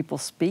hear the people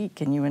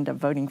speak and you end up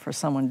voting for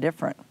someone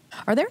different.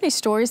 Are there any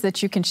stories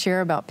that you can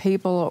share about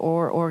people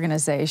or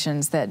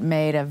organizations that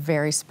made a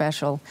very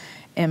special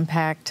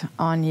impact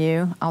on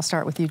you? I'll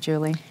start with you,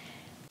 Julie.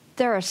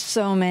 There are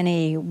so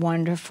many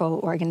wonderful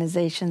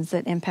organizations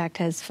that Impact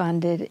has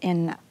funded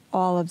in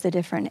all of the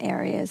different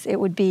areas. It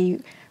would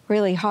be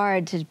really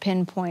hard to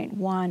pinpoint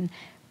one.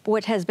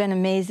 What has been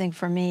amazing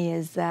for me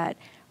is that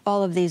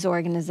all of these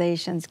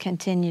organizations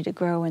continue to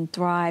grow and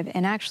thrive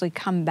and actually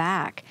come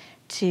back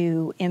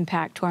to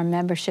Impact, to our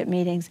membership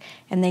meetings,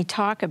 and they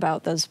talk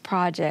about those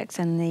projects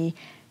and the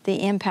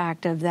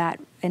impact of that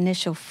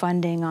initial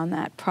funding on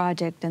that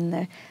project and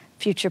the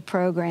future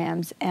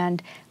programs.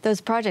 And those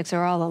projects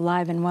are all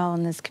alive and well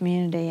in this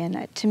community,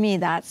 and to me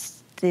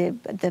that's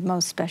the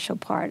most special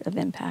part of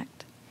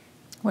Impact.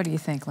 What do you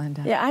think,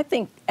 Linda? Yeah, I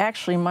think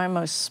actually my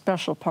most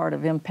special part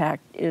of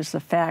Impact is the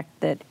fact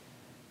that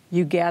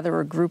you gather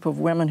a group of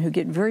women who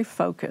get very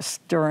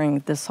focused during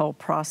this whole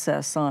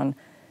process on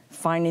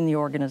finding the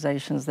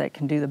organizations that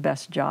can do the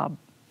best job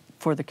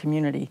for the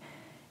community.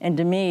 And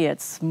to me,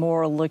 it's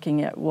more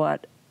looking at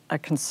what a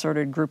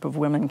concerted group of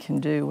women can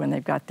do when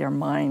they've got their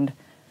mind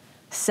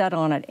set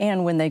on it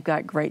and when they've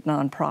got great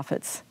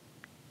nonprofits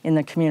in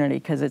the community,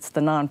 because it's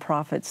the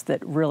nonprofits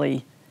that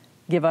really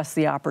give us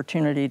the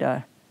opportunity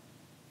to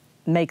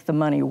make the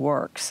money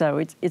work.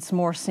 So it's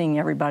more seeing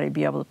everybody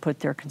be able to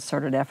put their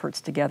concerted efforts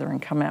together and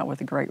come out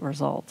with a great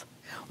result.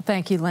 Well,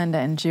 thank you, Linda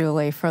and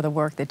Julie, for the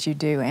work that you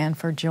do and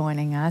for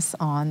joining us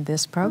on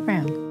this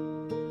program.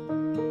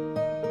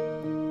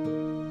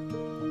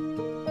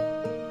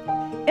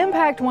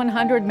 Impact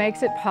 100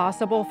 makes it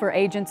possible for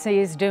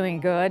agencies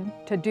doing good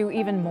to do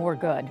even more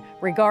good,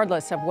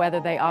 regardless of whether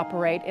they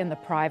operate in the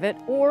private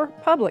or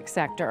public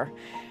sector.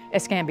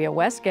 Escambia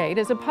Westgate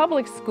is a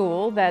public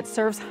school that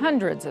serves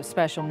hundreds of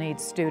special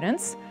needs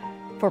students.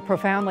 For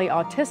profoundly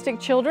autistic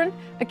children,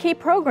 a key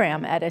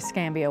program at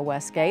Escambia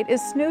Westgate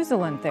is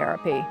Snoozalin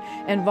therapy,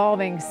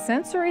 involving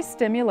sensory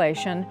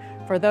stimulation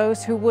for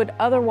those who would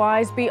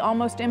otherwise be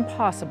almost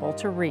impossible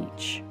to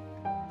reach.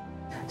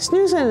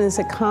 Snoozalin is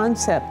a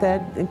concept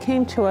that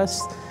came to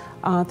us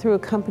through a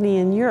company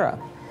in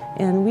Europe,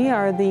 and we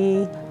are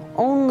the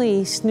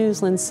only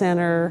Snoozalin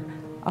center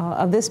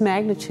of this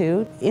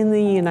magnitude in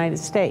the United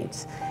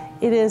States.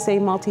 It is a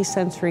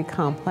multisensory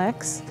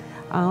complex,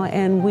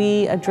 and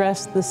we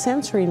address the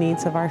sensory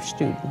needs of our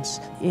students.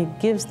 It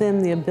gives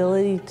them the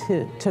ability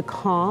to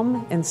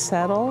calm and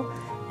settle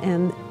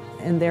and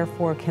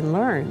therefore can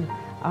learn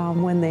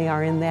when they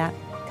are in that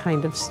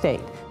kind of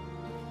state.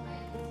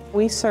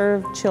 We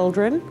serve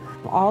children,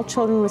 all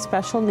children with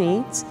special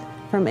needs,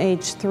 from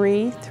age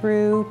 3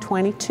 through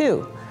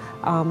 22.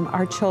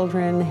 Our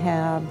children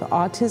have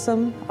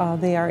autism,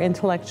 they are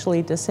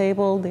intellectually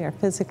disabled, they are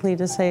physically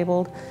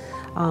disabled,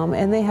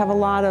 and they have a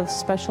lot of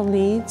special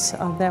needs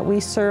that we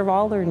serve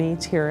all their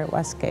needs here at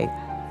Westgate.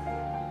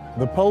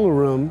 The Polar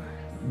Room,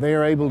 they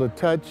are able to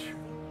touch,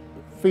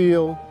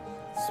 feel,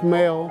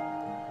 smell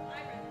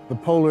the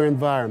polar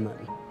environment.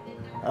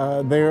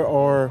 There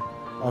are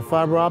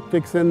fiber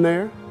optics in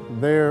there,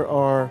 there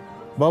are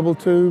bubble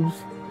tubes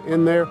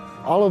in there.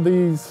 All of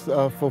these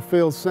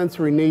fulfill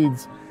sensory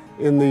needs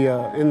in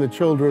the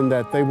children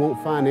that they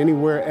won't find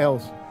anywhere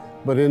else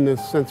but in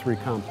this sensory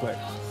complex.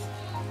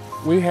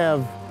 We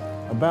have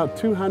about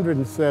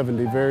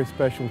 270 very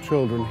special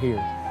children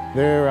here.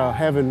 They're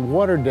having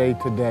water day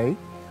today,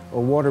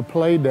 or water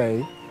play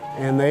day,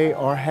 and they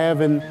are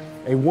having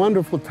a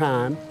wonderful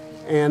time.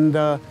 And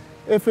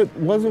if it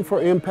wasn't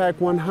for Impact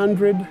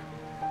 100,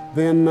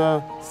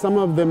 then some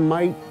of them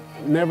might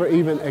never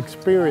even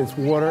experience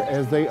water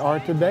as they are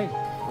today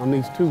on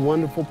these two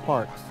wonderful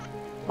parks.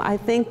 I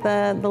think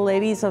the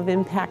ladies of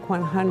Impact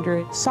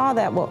 100 saw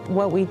that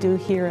what we do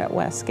here at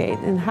Westgate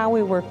and how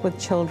we work with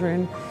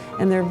children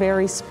and their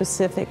very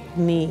specific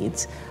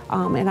needs.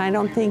 And I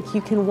don't think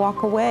you can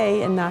walk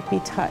away and not be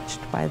touched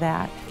by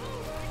that.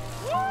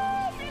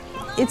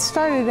 It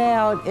started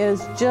out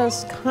as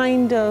just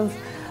kind of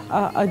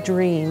a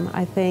dream,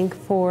 I think,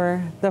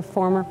 for the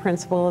former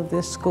principal of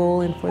this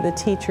school and for the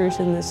teachers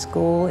in this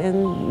school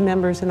and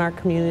members in our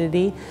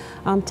community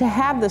to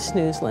have the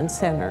Snoozland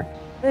Center.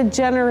 It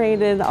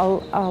generated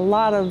a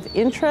lot of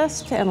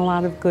interest and a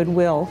lot of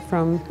goodwill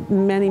from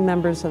many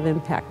members of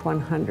Impact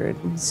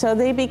 100. So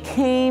they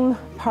became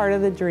part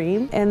of the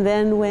dream. And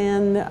then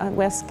when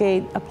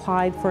Westgate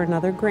applied for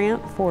another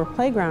grant for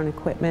playground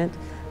equipment,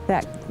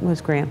 that was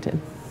granted.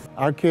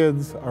 Our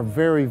kids are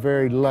very,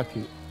 very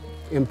lucky.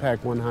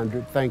 Impact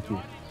 100, thank you.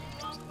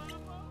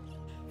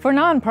 For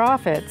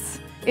nonprofits,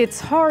 it's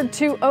hard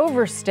to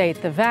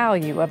overstate the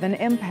value of an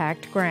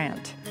impact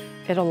grant.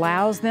 It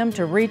allows them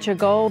to reach a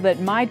goal that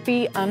might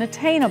be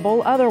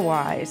unattainable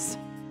otherwise.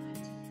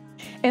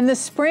 In the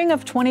spring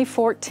of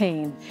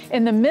 2014,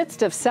 in the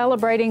midst of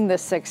celebrating the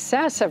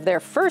success of their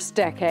first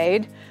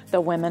decade,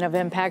 the Women of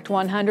Impact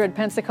 100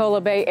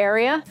 Pensacola Bay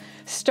Area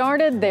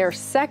started their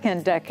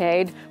second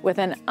decade with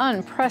an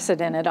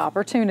unprecedented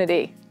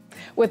opportunity.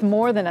 With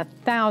more than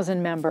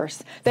 1,000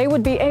 members, they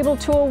would be able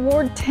to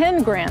award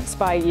 10 grants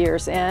by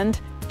year's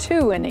end,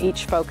 2 in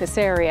each focus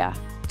area.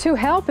 To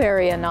help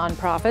area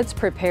nonprofits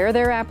prepare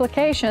their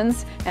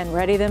applications and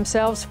ready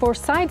themselves for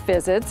site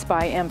visits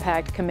by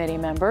Impact Committee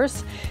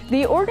members,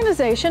 the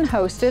organization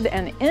hosted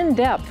an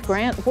in-depth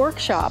grant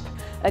workshop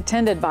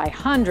attended by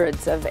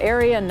hundreds of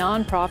area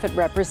nonprofit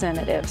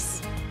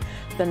representatives.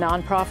 The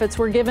nonprofits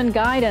were given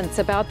guidance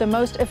about the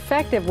most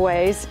effective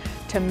ways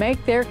to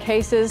make their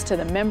cases to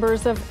the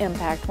members of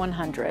Impact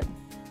 100.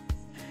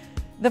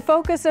 The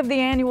focus of the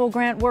annual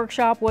grant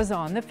workshop was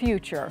on the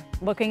future,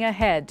 looking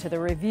ahead to the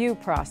review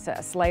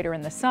process later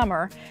in the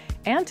summer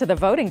and to the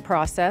voting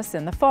process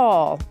in the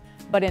fall.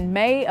 But in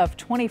May of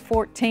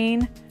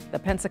 2014, the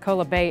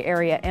Pensacola Bay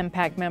Area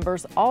Impact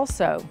members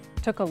also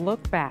took a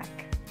look back.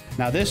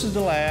 Now this is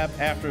the lab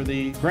after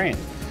the grant.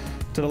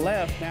 To the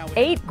left now.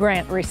 8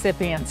 grant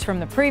recipients from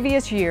the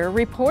previous year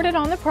reported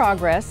on the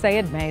progress they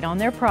had made on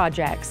their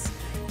projects,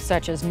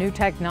 such as new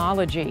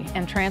technology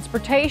and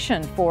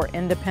transportation for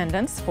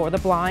Independence for the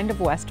Blind of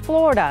West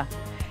Florida,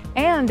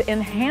 and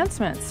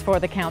enhancements for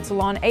the Council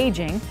on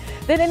Aging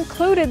that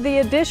included the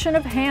addition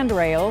of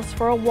handrails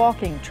for a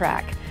walking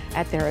track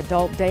at their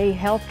Adult Day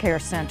Healthcare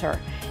Center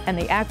and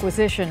the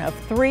acquisition of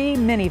 3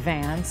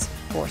 minivans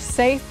for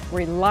safe,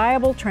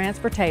 reliable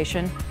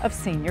transportation of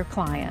senior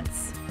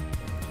clients.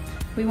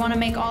 We want to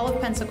make all of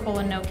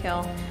Pensacola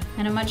no-kill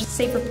and a much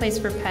safer place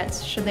for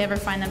pets should they ever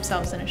find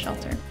themselves in a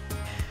shelter.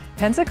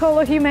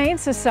 Pensacola Humane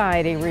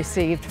Society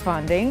received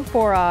funding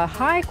for a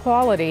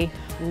high-quality,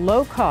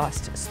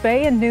 low-cost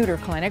spay and neuter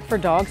clinic for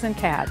dogs and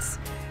cats,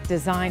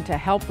 designed to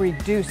help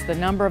reduce the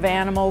number of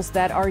animals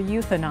that are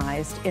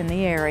euthanized in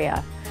the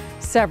area.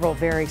 Several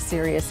very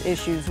serious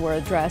issues were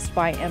addressed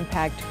by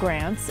Impact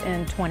grants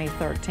in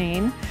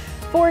 2013.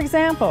 For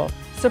example,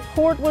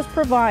 support was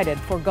provided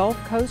for Gulf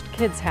Coast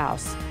Kids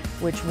House,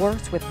 which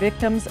works with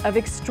victims of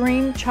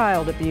extreme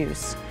child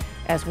abuse,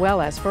 as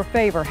well as for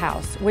Favor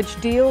House, which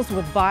deals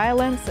with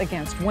violence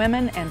against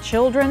women and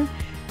children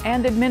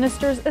and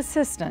administers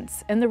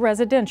assistance in the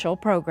residential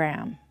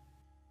program.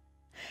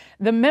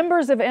 The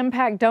members of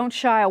Impact don't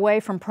shy away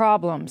from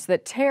problems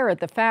that tear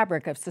at the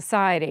fabric of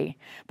society,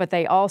 but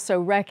they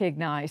also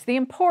recognize the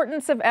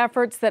importance of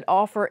efforts that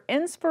offer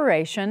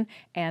inspiration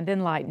and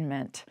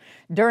enlightenment.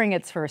 During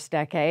its first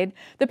decade,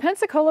 the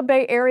Pensacola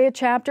Bay Area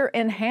chapter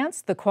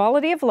enhanced the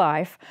quality of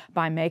life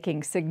by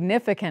making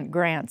significant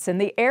grants in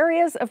the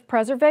areas of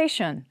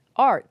preservation,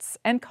 arts,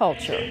 and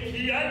culture.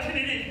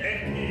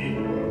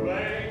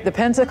 The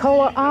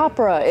Pensacola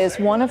Opera is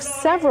one of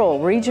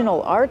several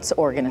regional arts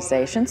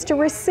organizations to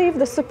receive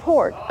the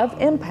support of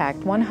Impact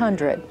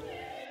 100.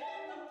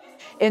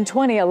 In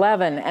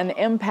 2011, an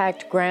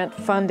impact grant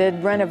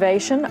funded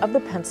renovation of the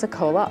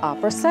Pensacola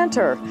Opera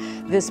Center.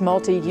 This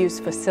multi-use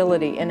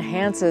facility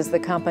enhances the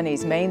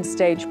company's main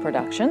stage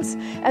productions,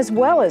 as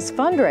well as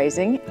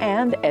fundraising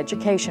and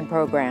education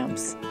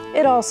programs.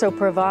 It also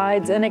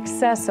provides an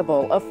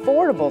accessible,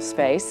 affordable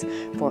space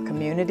for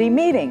community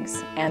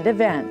meetings and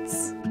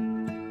events.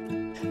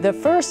 The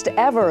first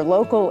ever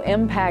local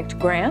impact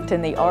grant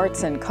in the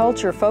arts and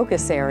culture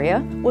focus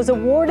area was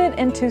awarded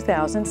in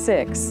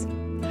 2006.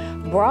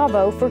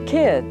 Bravo for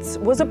Kids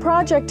was a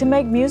project to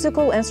make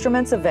musical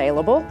instruments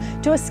available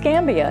to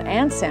Escambia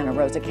and Santa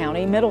Rosa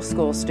County middle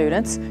school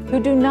students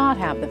who do not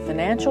have the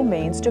financial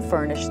means to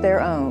furnish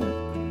their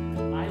own.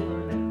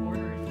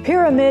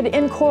 Pyramid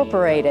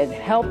Incorporated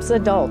helps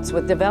adults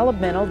with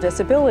developmental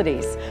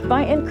disabilities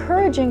by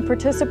encouraging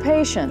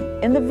participation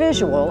in the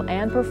visual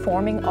and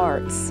performing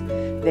arts.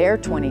 Their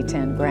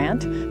 2010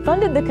 grant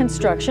funded the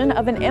construction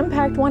of an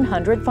Impact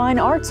 100 Fine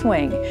Arts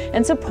Wing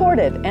and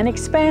supported and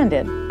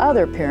expanded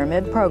other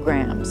Pyramid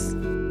programs.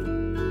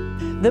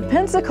 The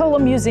Pensacola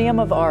Museum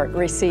of Art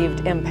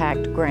received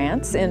impact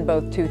grants in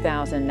both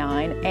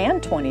 2009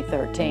 and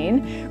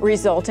 2013,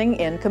 resulting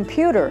in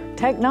computer,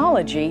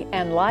 technology,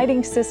 and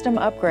lighting system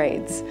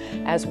upgrades,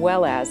 as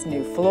well as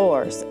new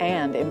floors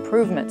and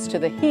improvements to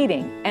the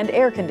heating and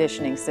air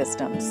conditioning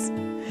systems.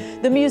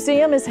 The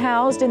museum is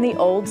housed in the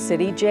Old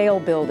City Jail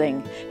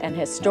building, an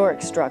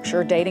historic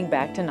structure dating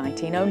back to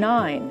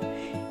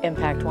 1909.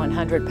 Impact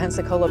 100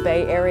 Pensacola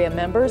Bay Area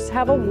members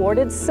have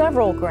awarded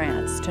several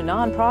grants to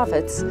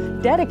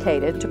nonprofits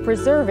dedicated to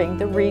preserving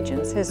the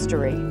region's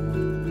history.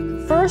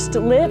 First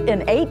lit in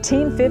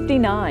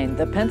 1859,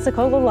 the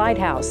Pensacola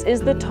Lighthouse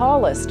is the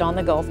tallest on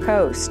the Gulf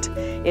Coast.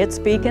 Its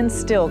beacons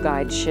still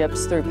guide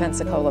ships through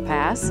Pensacola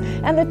Pass,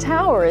 and the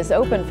tower is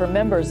open for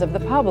members of the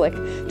public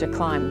to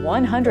climb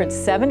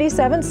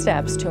 177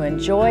 steps to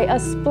enjoy a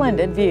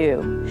splendid view.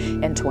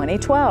 In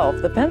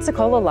 2012, the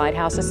Pensacola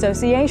Lighthouse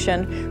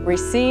Association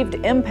received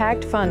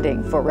impact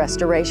funding for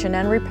restoration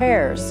and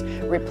repairs,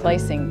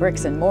 replacing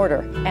bricks and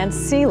mortar and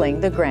sealing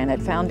the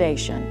granite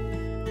foundation.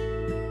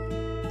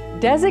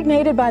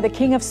 Designated by the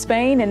King of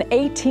Spain in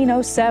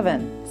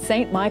 1807,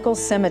 St.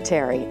 Michael's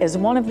Cemetery is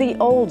one of the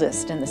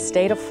oldest in the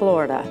state of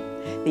Florida.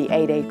 The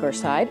 8-acre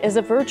site is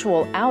a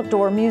virtual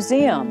outdoor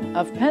museum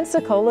of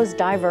Pensacola's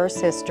diverse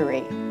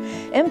history.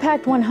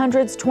 Impact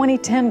 100's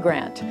 2010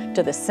 grant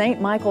to the St.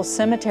 Michael's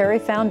Cemetery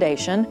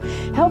Foundation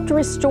helped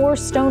restore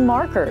stone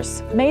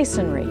markers,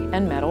 masonry,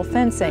 and metal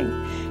fencing,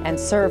 and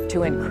served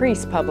to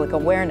increase public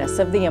awareness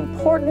of the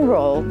important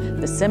role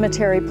the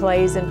cemetery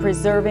plays in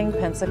preserving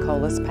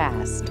Pensacola's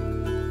past.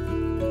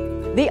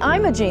 The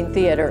Imogene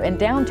Theater in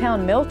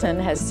downtown Milton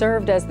has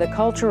served as the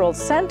cultural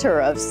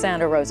center of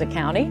Santa Rosa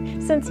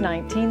County since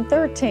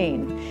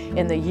 1913.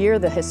 In the year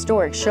the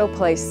historic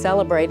showplace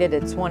celebrated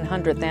its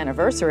 100th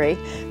anniversary,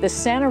 the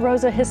Santa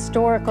Rosa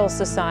Historical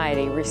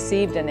Society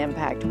received an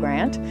impact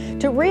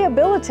grant to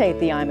rehabilitate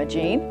the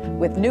Imogene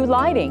with new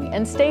lighting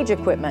and stage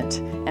equipment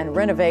and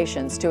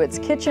renovations to its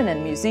kitchen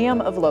and museum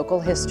of local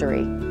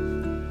history.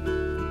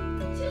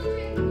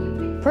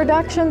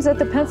 Productions at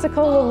the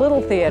Pensacola Little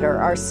Theater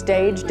are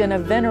staged in a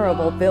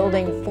venerable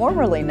building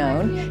formerly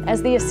known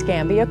as the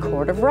Escambia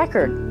Court of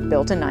Record,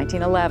 built in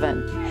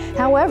 1911.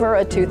 However,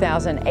 a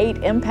 2008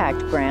 impact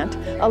grant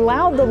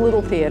allowed the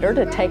Little Theater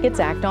to take its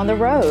act on the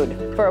road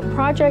for a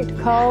project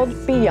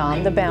called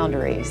Beyond the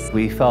Boundaries.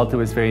 We felt it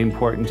was very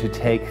important to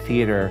take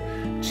theater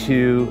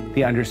to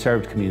the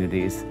underserved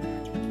communities.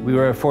 We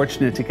were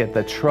fortunate to get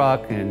the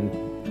truck and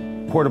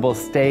portable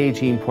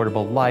staging,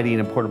 portable lighting,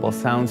 and portable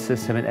sound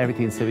system and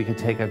everything so we could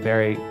take a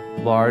very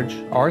large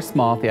or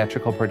small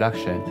theatrical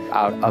production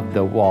out of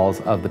the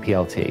walls of the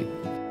PLT.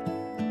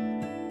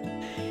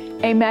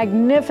 A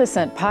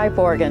magnificent pipe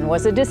organ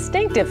was a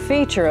distinctive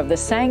feature of the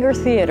Sanger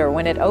Theater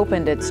when it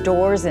opened its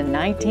doors in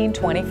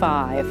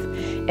 1925.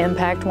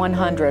 Impact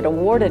 100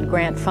 awarded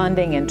grant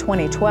funding in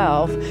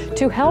 2012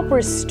 to help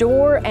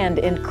restore and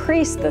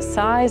increase the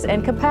size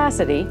and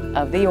capacity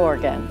of the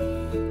organ.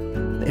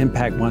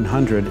 Impact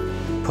 100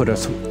 put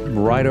us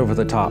right over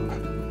the top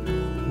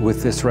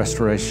with this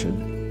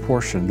restoration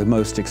portion, the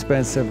most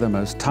expensive, the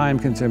most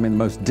time-consuming, the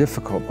most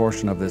difficult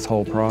portion of this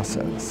whole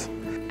process.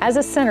 As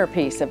a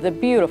centerpiece of the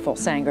beautiful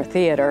Sanger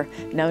Theater,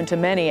 known to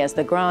many as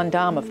the Grande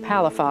Dame of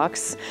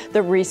Palafox,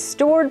 the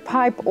restored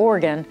pipe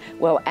organ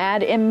will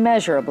add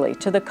immeasurably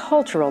to the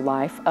cultural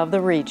life of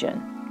the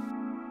region.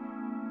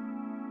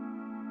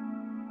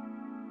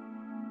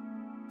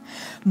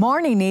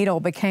 Marnie Needle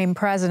became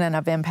president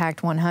of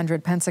Impact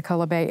 100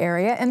 Pensacola Bay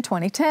Area in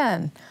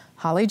 2010.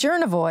 Holly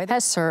Jernevoy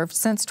has served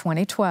since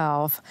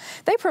 2012.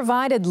 They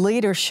provided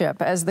leadership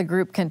as the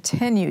group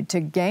continued to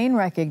gain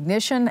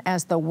recognition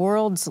as the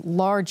world's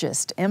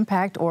largest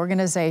impact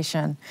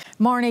organization.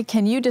 Marnie,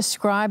 can you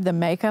describe the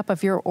makeup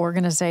of your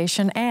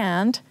organization,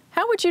 and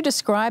how would you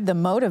describe the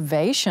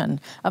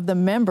motivation of the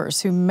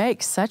members who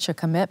make such a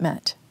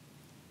commitment?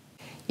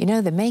 You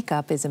know, the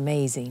makeup is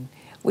amazing.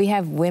 We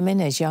have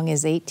women as young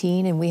as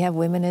 18, and we have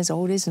women as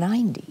old as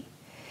 90.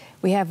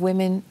 We have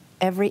women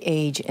every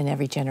age and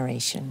every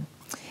generation.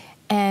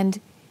 And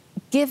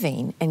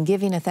Giving and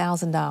giving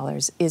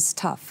 $1,000 is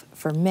tough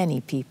for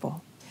many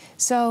people.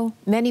 So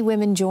many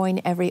women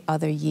join every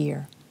other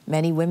year.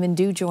 Many women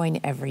do join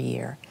every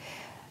year.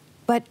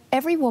 But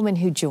every woman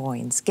who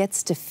joins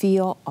gets to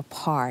feel a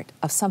part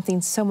of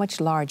something so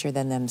much larger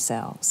than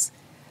themselves.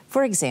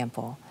 For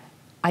example,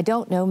 I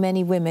don't know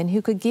many women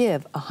who could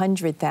give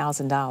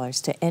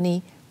 $100,000 to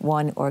any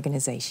one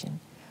organization,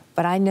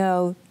 but I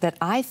know that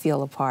I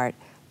feel a part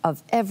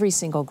of every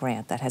single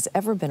grant that has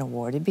ever been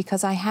awarded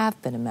because I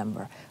have been a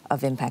member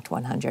of Impact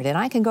 100. And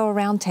I can go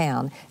around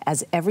town,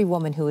 as every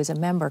woman who is a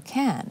member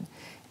can,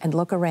 and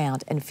look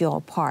around and feel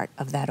a part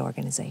of that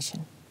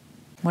organization.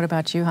 What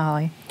about you,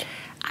 Holly?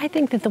 I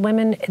think that the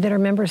women that are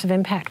members of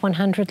Impact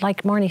 100,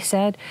 like Marnie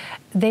said,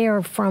 they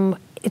are from,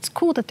 it's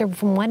cool that they're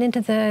from one end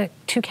of the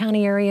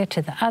two-county area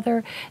to the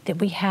other, that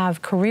we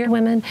have career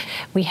women,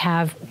 we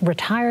have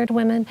retired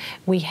women,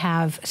 we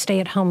have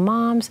stay-at-home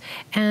moms,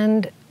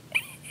 and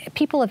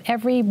people of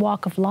every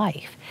walk of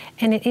life.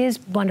 And it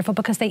is wonderful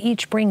because they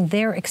each bring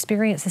their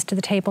experiences to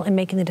the table in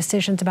making the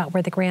decisions about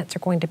where the grants are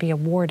going to be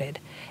awarded.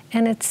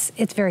 And it's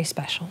very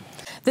special.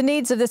 The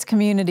needs of this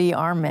community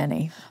are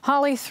many.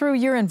 Holly, through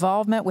your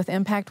involvement with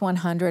Impact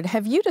 100,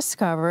 have you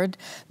discovered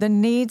the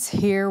needs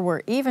here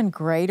were even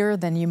greater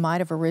than you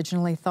might have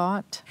originally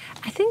thought?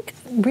 I think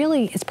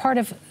really it's part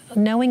of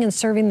knowing and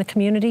serving the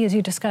community, as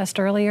you discussed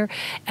earlier.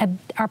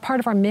 Part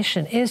of our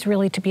mission is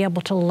really to be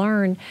able to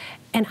learn.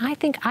 And I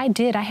think I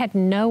had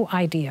no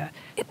idea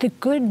the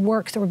good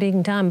works that were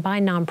being done by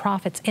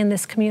nonprofits in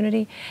this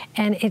community,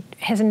 and it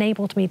has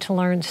enabled me to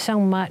learn so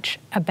much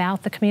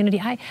about the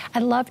community. I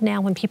love now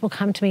when people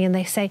come to me and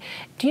they say,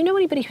 do you know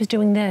anybody who's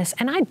doing this?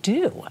 And I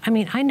do. I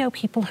mean, I know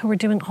people who are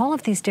doing all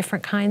of these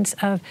different kinds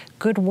of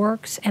good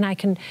works, and I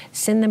can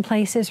send them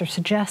places or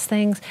suggest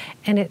things,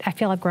 and I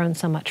feel I've grown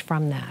so much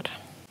from that.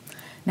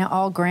 Now,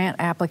 all grant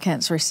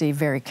applicants receive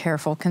very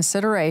careful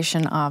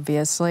consideration,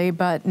 obviously,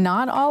 but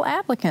not all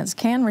applicants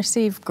can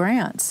receive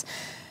grants.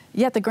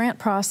 Yet the grant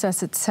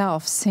process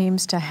itself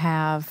seems to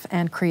have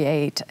and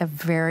create a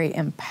very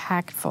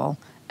impactful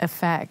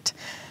effect.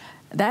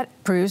 That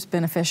proves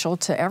beneficial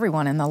to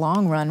everyone in the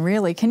long run,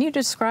 really. Can you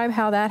describe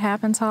how that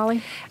happens,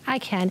 Holly? I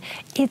can.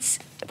 It's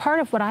part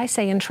of what I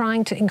say in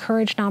trying to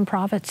encourage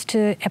nonprofits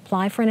to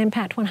apply for an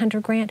Impact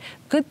 100 grant.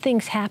 Good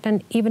things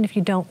happen even if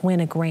you don't win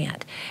a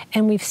grant.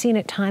 And we've seen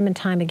it time and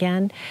time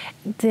again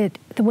that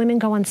the women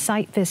go on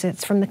site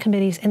visits from the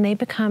committees and they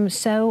become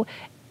so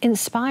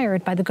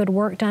inspired by the good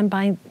work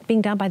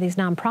being done by these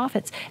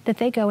nonprofits that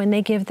they go and they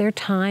give their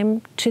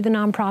time to the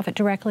nonprofit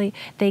directly.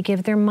 They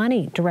give their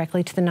money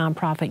directly to the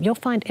nonprofit. You'll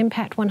find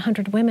Impact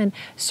 100 women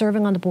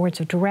serving on the boards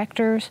of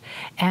directors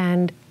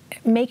and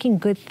making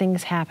good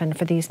things happen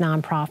for these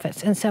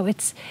nonprofits. And so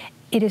it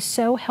is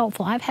so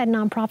helpful. I've had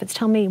nonprofits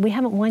tell me, we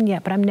haven't won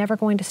yet, but I'm never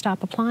going to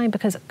stop applying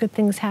because good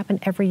things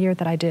happen every year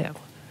that I do.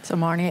 So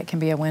Marnie, it can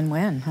be a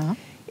win-win, huh?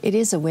 It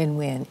is a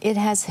win-win. It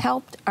has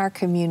helped our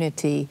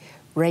community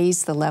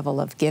raise the level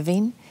of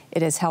giving.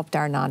 It has helped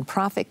our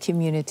nonprofit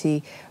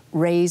community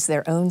raise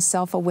their own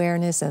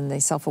self-awareness and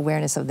the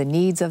self-awareness of the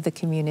needs of the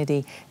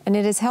community. And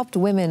it has helped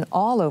women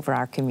all over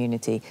our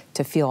community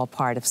to feel a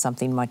part of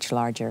something much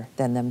larger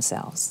than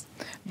themselves.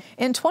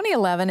 In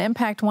 2011,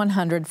 Impact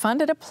 100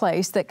 funded a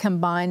place that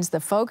combines the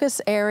focus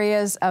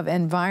areas of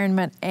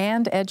environment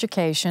and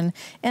education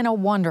in a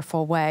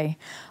wonderful way.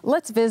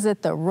 Let's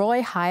visit the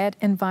Roy Hyatt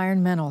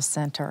Environmental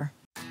Center.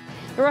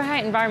 The Roy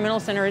Hyatt Environmental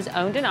Center is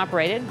owned and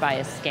operated by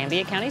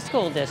Escambia County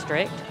School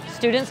District.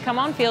 Students come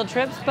on field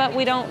trips, but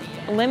we don't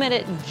limit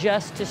it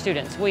just to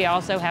students. We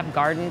also have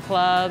garden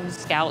clubs,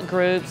 scout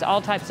groups,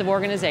 all types of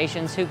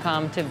organizations who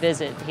come to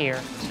visit here.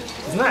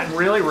 Isn't that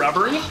really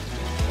rubbery?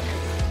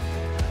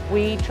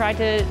 We try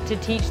to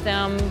teach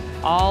them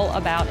all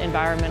about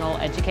environmental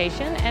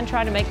education and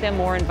try to make them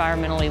more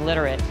environmentally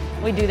literate.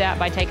 We do that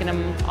by taking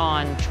them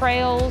on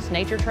trails,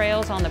 nature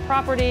trails on the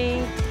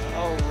property.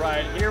 All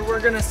right, here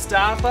we're gonna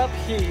stop up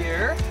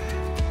here.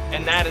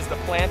 And that is the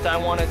plant I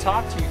want to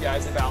talk to you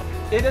guys about.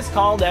 It is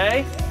called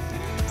a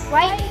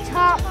white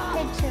top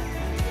pitcher.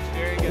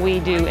 Very good. We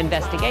do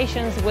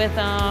investigations with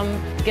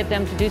them, get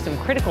them to do some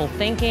critical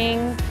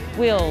thinking.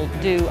 We'll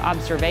do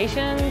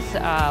observations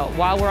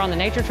while we're on the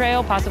nature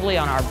trail, possibly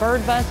on our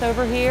bird bus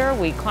over here.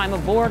 We climb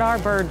aboard our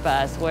bird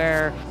bus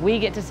where we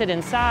get to sit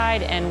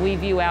inside and we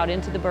view out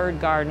into the bird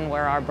garden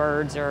where our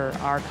birds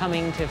are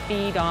coming to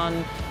feed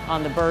on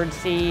the bird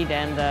seed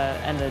and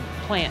the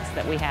plants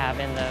that we have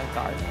in the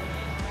garden.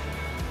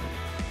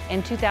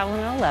 In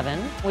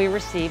 2011, we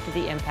received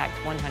the Impact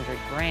 100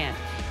 grant.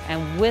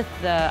 And with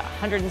the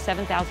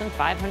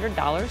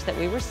 $107,500 that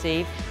we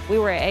received, we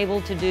were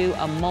able to do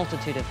a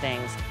multitude of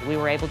things. We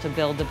were able to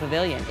build the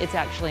pavilion. It's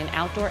actually an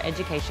outdoor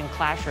education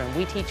classroom.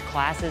 We teach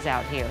classes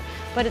out here,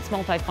 but it's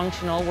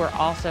multifunctional. We're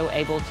also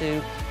able to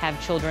have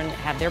children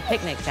have their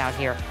picnics out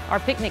here. Our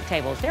picnic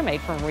tables, they're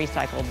made from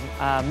recycled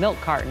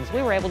milk cartons.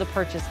 We were able to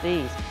purchase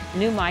these.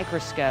 New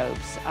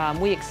microscopes.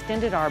 We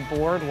extended our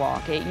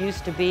boardwalk. It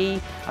used to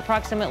be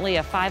approximately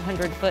a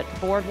 500-foot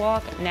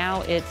boardwalk.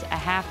 Now it's a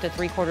half to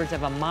 3/4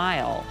 of a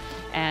mile,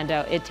 and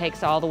it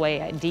takes all the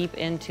way deep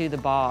into the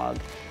bog.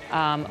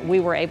 We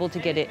were able to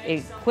get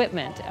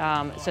equipment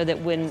so that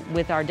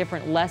with our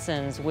different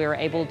lessons, we're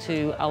able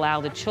to allow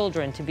the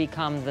children to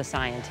become the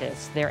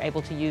scientists. They're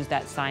able to use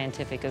that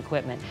scientific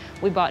equipment.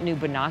 We bought new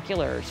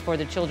binoculars for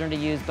the children to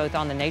use both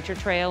on the nature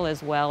trail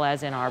as well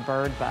as in our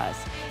bird bus.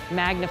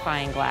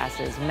 Magnifying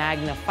glasses,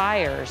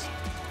 magnifiers,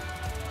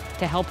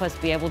 to help us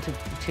be able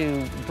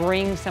to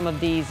bring some of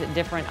these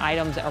different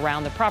items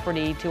around the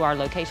property to our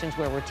locations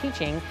where we're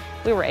teaching.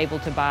 We were able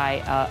to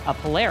buy a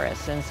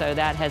Polaris, and so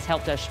that has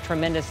helped us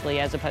tremendously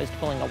as opposed to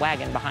pulling a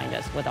wagon behind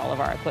us with all of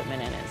our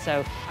equipment in it.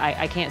 So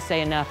I can't say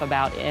enough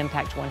about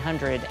Impact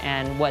 100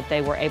 and what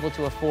they were able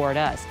to afford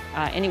us.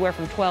 Anywhere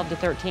from 12 to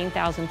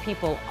 13,000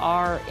 people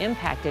are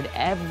impacted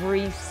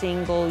every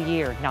single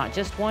year, not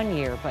just one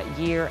year, but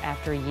year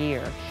after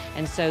year.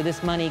 And so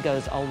this money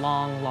goes a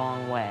long,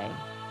 long way.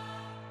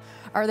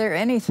 Are there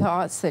any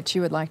thoughts that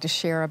you would like to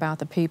share about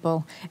the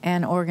people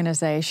and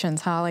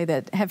organizations, Holly,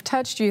 that have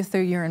touched you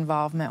through your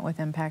involvement with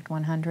Impact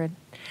 100?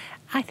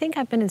 I think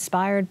I've been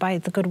inspired by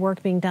the good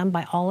work being done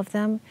by all of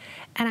them.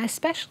 And I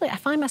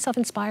find myself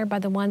inspired by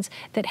the ones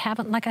that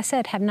haven't, like I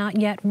said, have not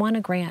yet won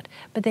a grant,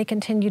 but they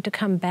continue to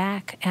come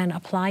back and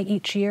apply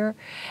each year.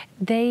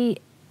 They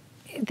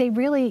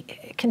really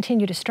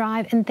continue to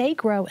strive, and they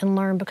grow and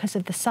learn because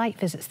of the site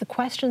visits. The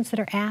questions that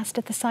are asked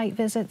at the site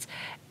visits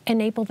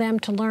enable them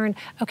to learn,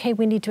 okay,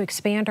 we need to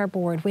expand our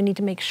board. We need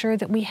to make sure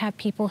that we have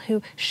people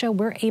who show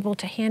we're able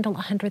to handle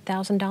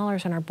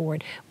 $100,000 on our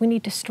board. We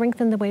need to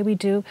strengthen the way we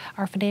do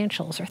our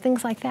financials or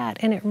things like that.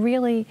 And it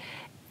really,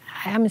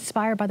 I'm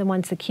inspired by the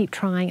ones that keep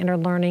trying and are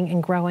learning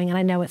and growing, and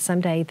I know that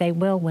someday they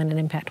will win an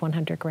Impact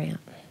 100 grant.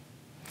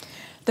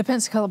 The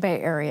Pensacola Bay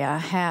Area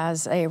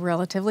has a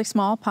relatively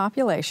small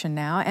population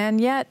now, and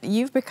yet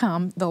you've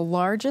become the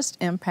largest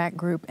impact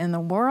group in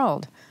the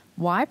world.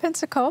 Why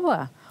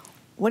Pensacola?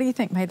 What do you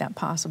think made that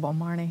possible,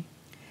 Marnie?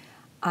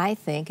 I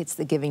think it's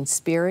the giving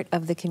spirit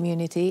of the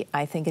community.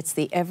 I think it's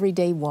the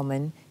everyday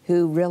woman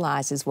who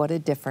realizes what a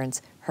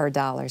difference her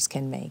dollars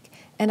can make.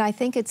 And I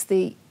think it's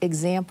the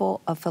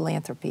example of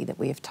philanthropy that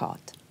we have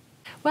taught.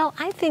 Well,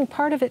 I think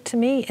part of it to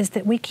me is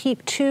that we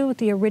keep to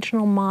the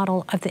original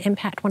model of the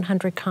Impact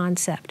 100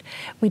 concept.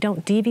 We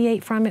don't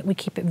deviate from it. We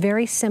keep it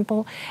very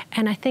simple.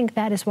 And I think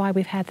that is why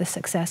we've had the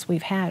success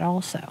we've had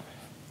also.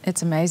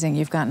 It's amazing.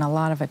 You've gotten a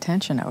lot of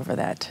attention over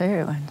that, too.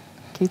 And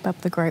keep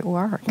up the great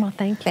work. Well,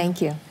 thank you.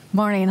 Thank you.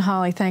 Marnie and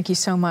Holly, thank you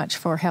so much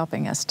for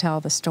helping us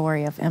tell the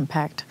story of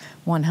Impact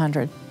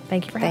 100.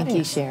 Thank you for having us. Thank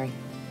you, Sherry.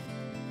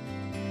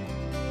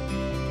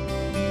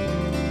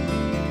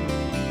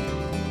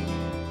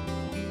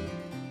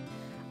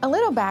 A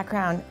little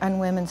background on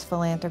women's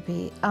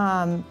philanthropy.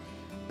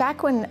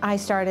 Back when I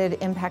started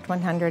Impact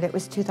 100, it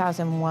was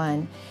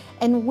 2001,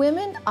 and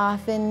women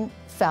often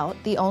felt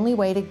the only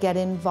way to get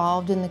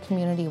involved in the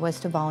community was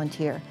to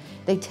volunteer.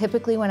 They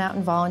typically went out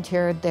and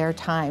volunteered their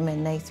time,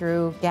 and they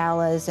threw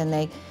galas, and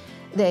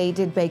they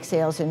did bake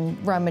sales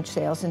and rummage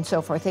sales and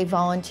so forth. They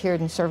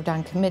volunteered and served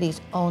on committees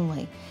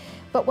only.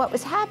 But what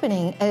was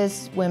happening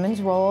is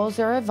women's roles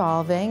are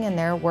evolving, and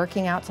they're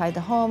working outside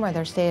the home, or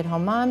they're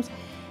stay-at-home moms,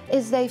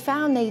 is they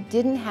found they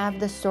didn't have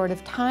the sort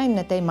of time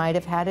that they might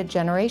have had a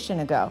generation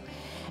ago.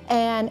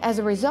 And as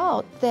a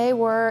result, they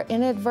were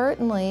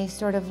inadvertently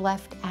sort of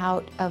left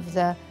out of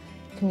the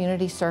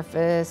community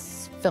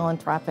service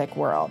philanthropic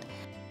world.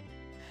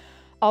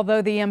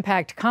 Although the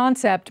impact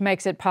concept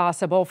makes it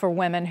possible for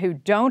women who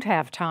don't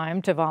have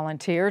time to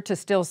volunteer to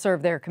still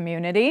serve their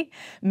community,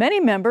 many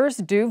members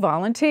do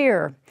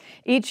volunteer.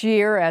 Each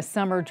year, as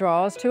summer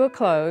draws to a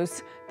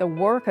close, the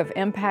work of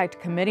Impact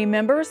Committee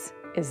members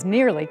is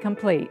nearly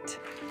complete.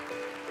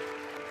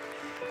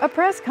 A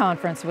press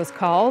conference was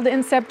called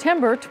in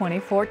September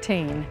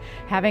 2014.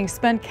 Having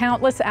spent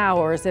countless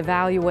hours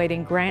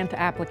evaluating grant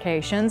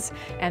applications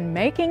and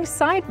making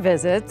site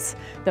visits,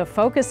 the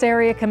focus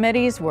area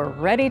committees were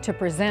ready to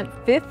present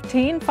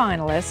 15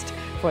 finalists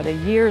for the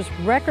year's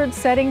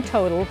record-setting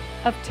total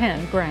of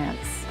 10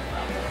 grants.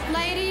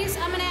 Ladies,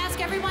 I'm going to ask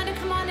everyone to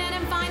come on in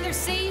and find their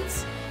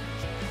seats.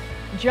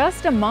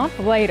 Just a month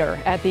later,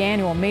 at the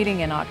annual meeting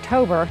in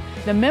October,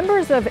 the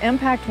members of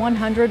Impact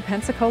 100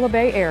 Pensacola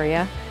Bay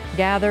Area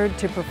gathered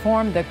to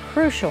perform the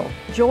crucial,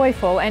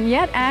 joyful, and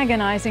yet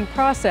agonizing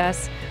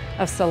process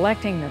of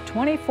selecting the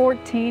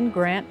 2014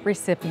 grant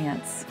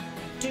recipients.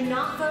 Do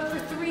not vote for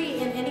 3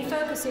 in any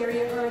focus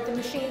area or the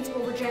machines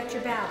will reject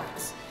your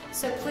ballots.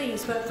 So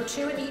please vote for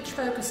 2 in each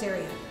focus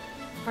area.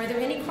 Are there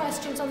any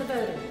questions on the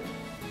voting?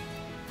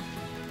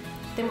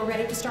 Then we're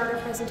ready to start our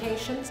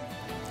presentations.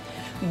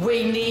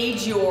 We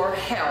need your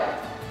help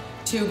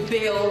to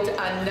build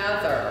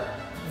another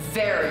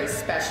very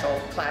special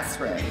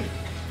classroom.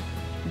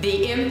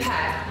 The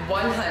Impact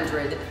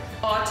 100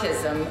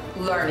 Autism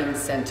Learning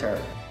Center.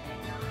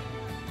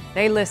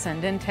 They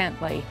listened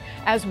intently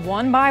as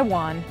one by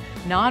one,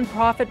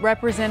 nonprofit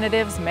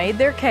representatives made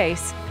their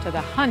case to the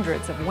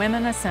hundreds of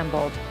women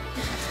assembled.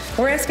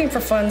 We're asking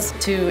for funds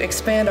to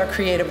expand our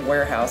creative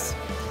warehouse.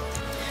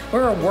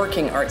 We're a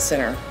working arts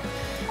center,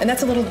 and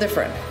that's a little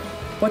different.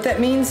 What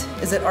that means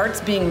is that art's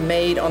being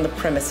made on the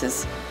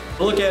premises.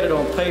 Look at it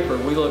on paper,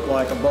 we look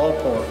like a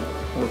ballpark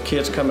where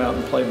kids come out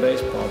and play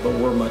baseball, but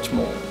we're much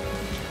more.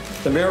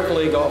 The Miracle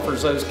League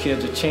offers those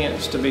kids a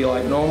chance to be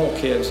like normal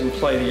kids and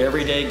play the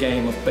everyday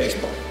game of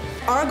baseball.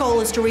 Our goal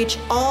is to reach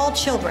all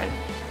children,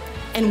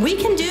 and we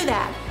can do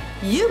that.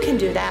 You can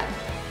do that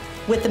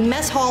with the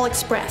Mess Hall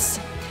Express.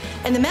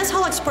 And the Mess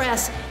Hall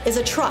Express is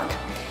a truck,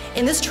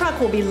 and this truck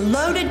will be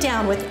loaded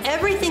down with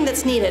everything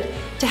that's needed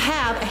to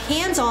have a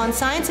hands-on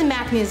science and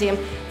math museum,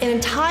 an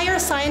entire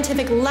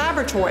scientific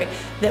laboratory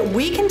that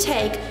we can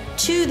take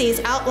to these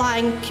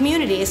outlying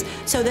communities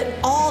so that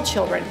all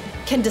children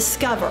can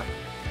discover.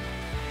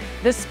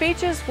 The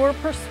speeches were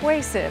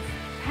persuasive,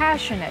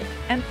 passionate,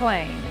 and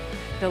plain,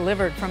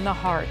 delivered from the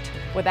heart,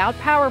 without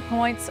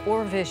PowerPoints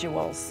or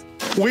visuals.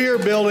 We are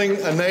building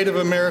a Native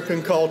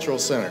American Cultural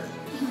Center.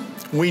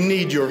 We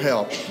need your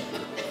help.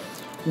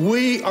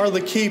 We are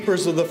the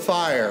keepers of the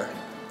fire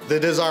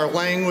that is our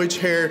language,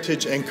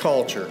 heritage, and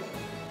culture.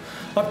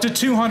 Up to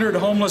 200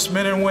 homeless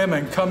men and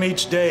women come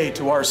each day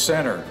to our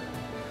center.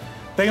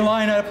 They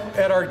line up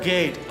at our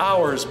gate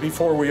hours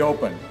before we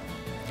open.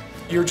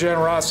 Your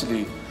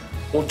generosity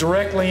will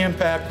directly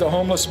impact the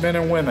homeless men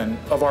and women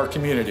of our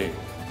community.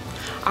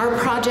 Our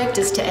project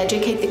is to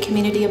educate the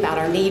community about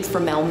our need for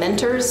male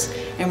mentors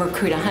and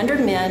recruit 100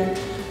 men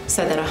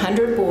so that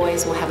 100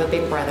 boys will have a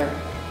big brother.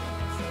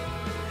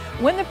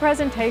 When the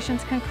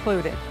presentations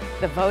concluded,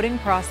 the voting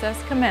process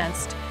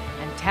commenced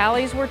and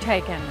tallies were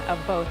taken of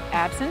both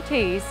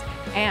absentees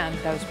and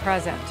those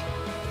present.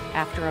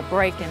 After a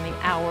break in the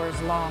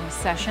hours-long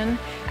session,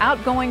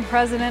 outgoing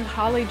President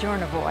Holly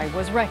Jernevoy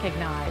was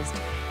recognized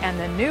and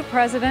the new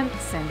president,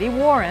 Cindy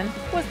Warren,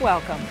 was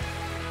welcomed.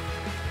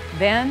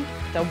 Then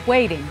the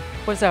waiting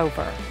was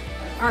over.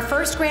 Our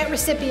first grant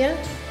recipient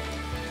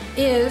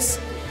is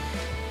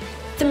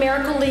the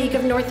Miracle League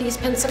of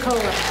Northeast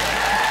Pensacola.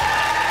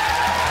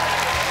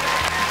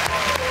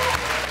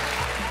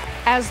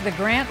 As the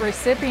grant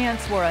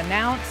recipients were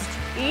announced,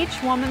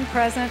 each woman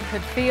present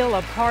could feel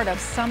a part of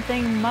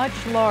something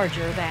much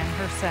larger than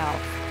herself.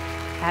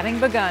 Having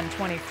begun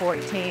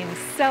 2014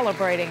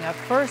 celebrating a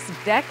first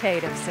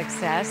decade of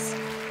success,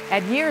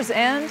 at year's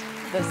end,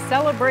 the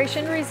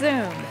celebration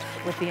resumed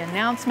with the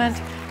announcement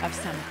of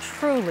some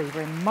truly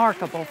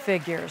remarkable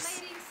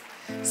figures.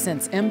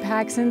 Since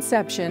Impact's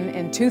inception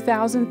in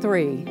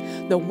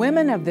 2003, the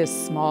women of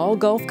this small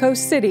Gulf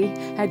Coast city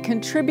had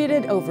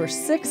contributed over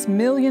 $6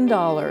 million,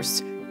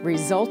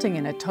 resulting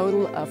in a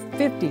total of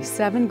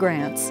 57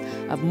 grants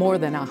of more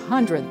than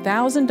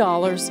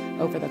 $100,000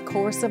 over the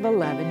course of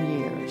 11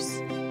 years.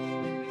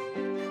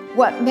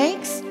 What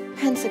makes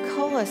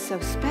Pensacola so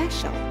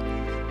special?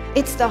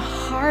 It's the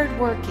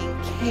hardworking,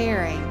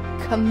 caring,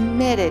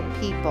 committed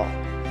people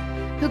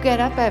who get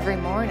up every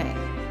morning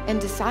and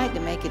decide to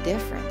make a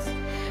difference,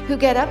 who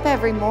get up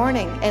every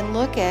morning and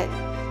look at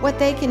what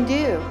they can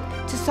do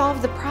to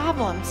solve the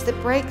problems that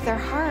break their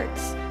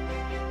hearts.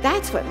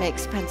 That's what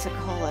makes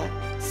Pensacola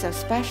so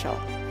special.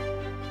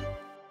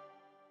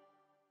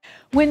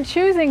 When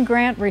choosing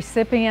grant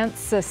recipients,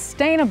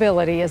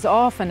 sustainability is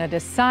often a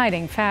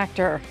deciding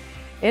factor.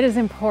 It is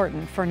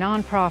important for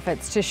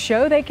nonprofits to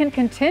show they can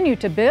continue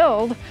to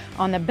build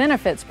on the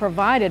benefits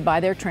provided by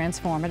their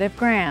transformative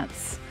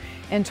grants.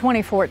 In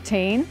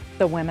 2014,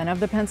 the women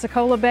of the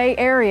Pensacola Bay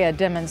Area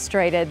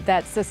demonstrated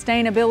that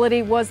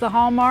sustainability was the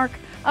hallmark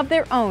of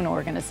their own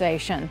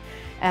organization.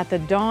 At the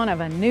dawn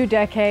of a new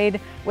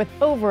decade, with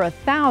over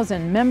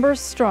 1,000 members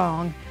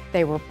strong,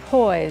 they were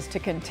poised to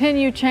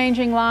continue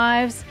changing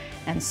lives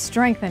and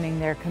strengthening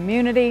their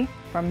community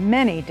for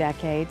many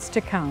decades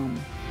to come.